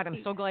 my God,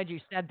 I'm so glad you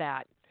said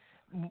that.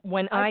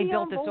 When I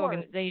built this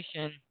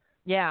organization,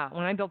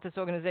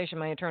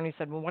 my attorney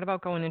said, well, what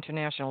about going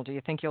international? Do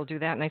you think you'll do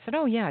that? And I said,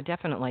 oh, yeah,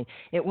 definitely.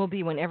 It will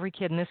be when every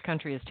kid in this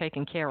country is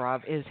taken care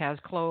of, has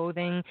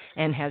clothing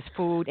and has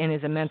food and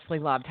is immensely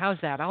loved. How's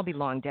that? I'll be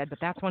long dead, but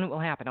that's when it will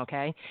happen,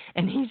 okay?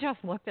 And he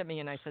just looked at me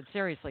and I said,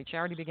 seriously,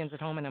 charity begins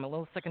at home, and I'm a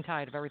little sick and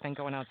tired of everything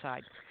going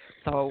outside.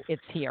 So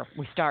it's here.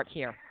 We start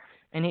here.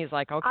 And he's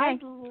like, okay.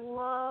 I'd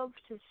love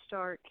to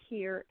start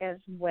here as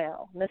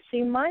well. Now,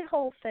 see, my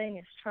whole thing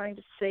is trying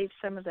to save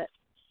some of the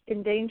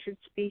endangered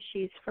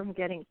species from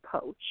getting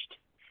poached.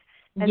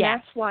 And yes.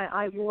 that's why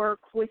I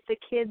work with the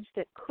kids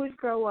that could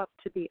grow up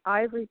to be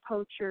ivory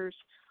poachers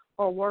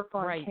or work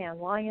on right. tan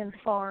lion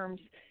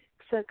farms,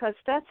 because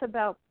that's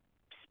about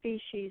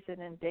species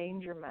and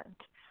endangerment.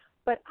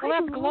 But well,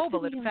 I'd that's love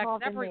global. to It be affects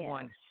involved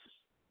everyone. in this.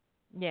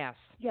 Yes.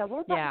 Yeah,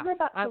 we're about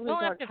to lose we'll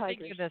our have to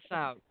tigers. figure this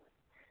out.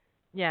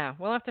 Yeah,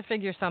 we'll have to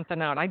figure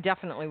something out. I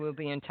definitely will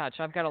be in touch.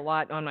 I've got a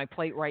lot on my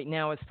plate right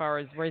now as far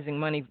as raising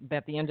money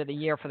at the end of the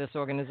year for this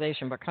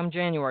organization. But come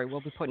January,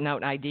 we'll be putting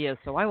out ideas.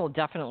 So I will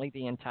definitely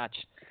be in touch.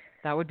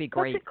 That would be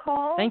great. What's it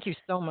called? Thank you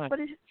so much.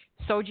 What is it?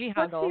 Soji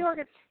What's Huggles.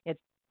 the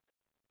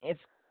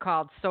It's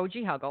called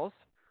Soji Huggles.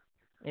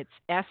 It's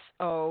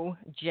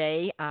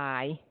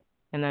SOJI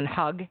and then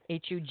hug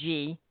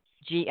HUGGLES.org.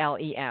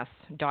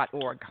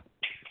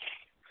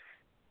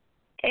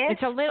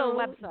 It's a little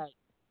website.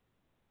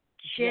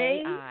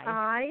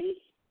 J-I,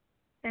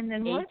 and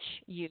then what?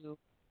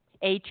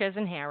 H as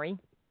in Harry,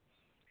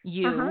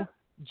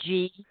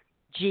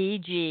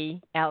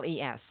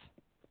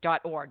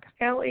 UGGGLES.org.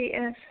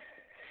 LES,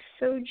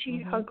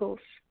 Soji Huggles.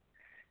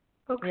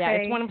 Okay. Yeah,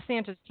 it's one of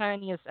Santa's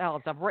tiniest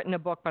elves. I've written a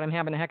book, but I'm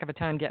having a heck of a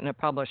time getting it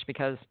published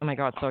because, oh my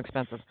God, it's so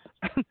expensive.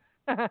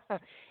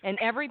 And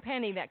every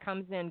penny that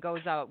comes in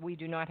goes out. We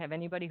do not have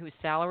anybody who's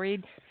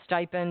salaried,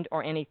 stipend,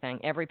 or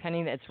anything. Every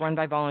penny that's run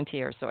by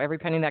volunteers. So every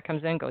penny that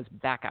comes in goes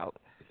back out.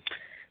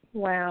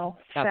 Wow,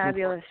 that's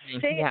fabulous.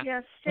 Stay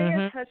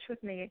in touch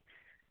with me.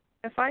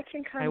 If I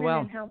can come in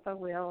and help, I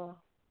will.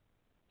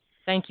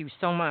 Thank you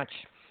so much.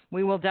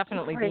 We will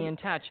definitely be in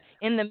touch.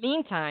 In the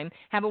meantime,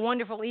 have a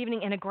wonderful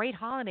evening and a great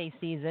holiday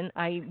season.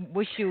 I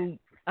wish you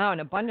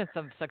an abundance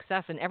of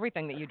success in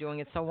everything that you're doing.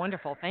 It's so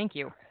wonderful. Thank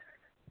you.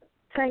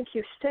 Thank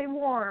you. Stay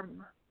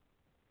warm.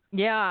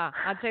 Yeah,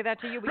 I'd say that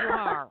to you, but you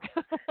are.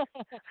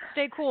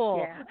 Stay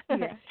cool.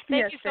 Yeah.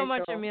 Thank you so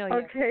much, Amelia.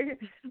 Okay.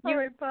 All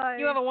right, bye.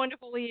 You have a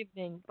wonderful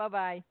evening.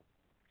 Bye-bye.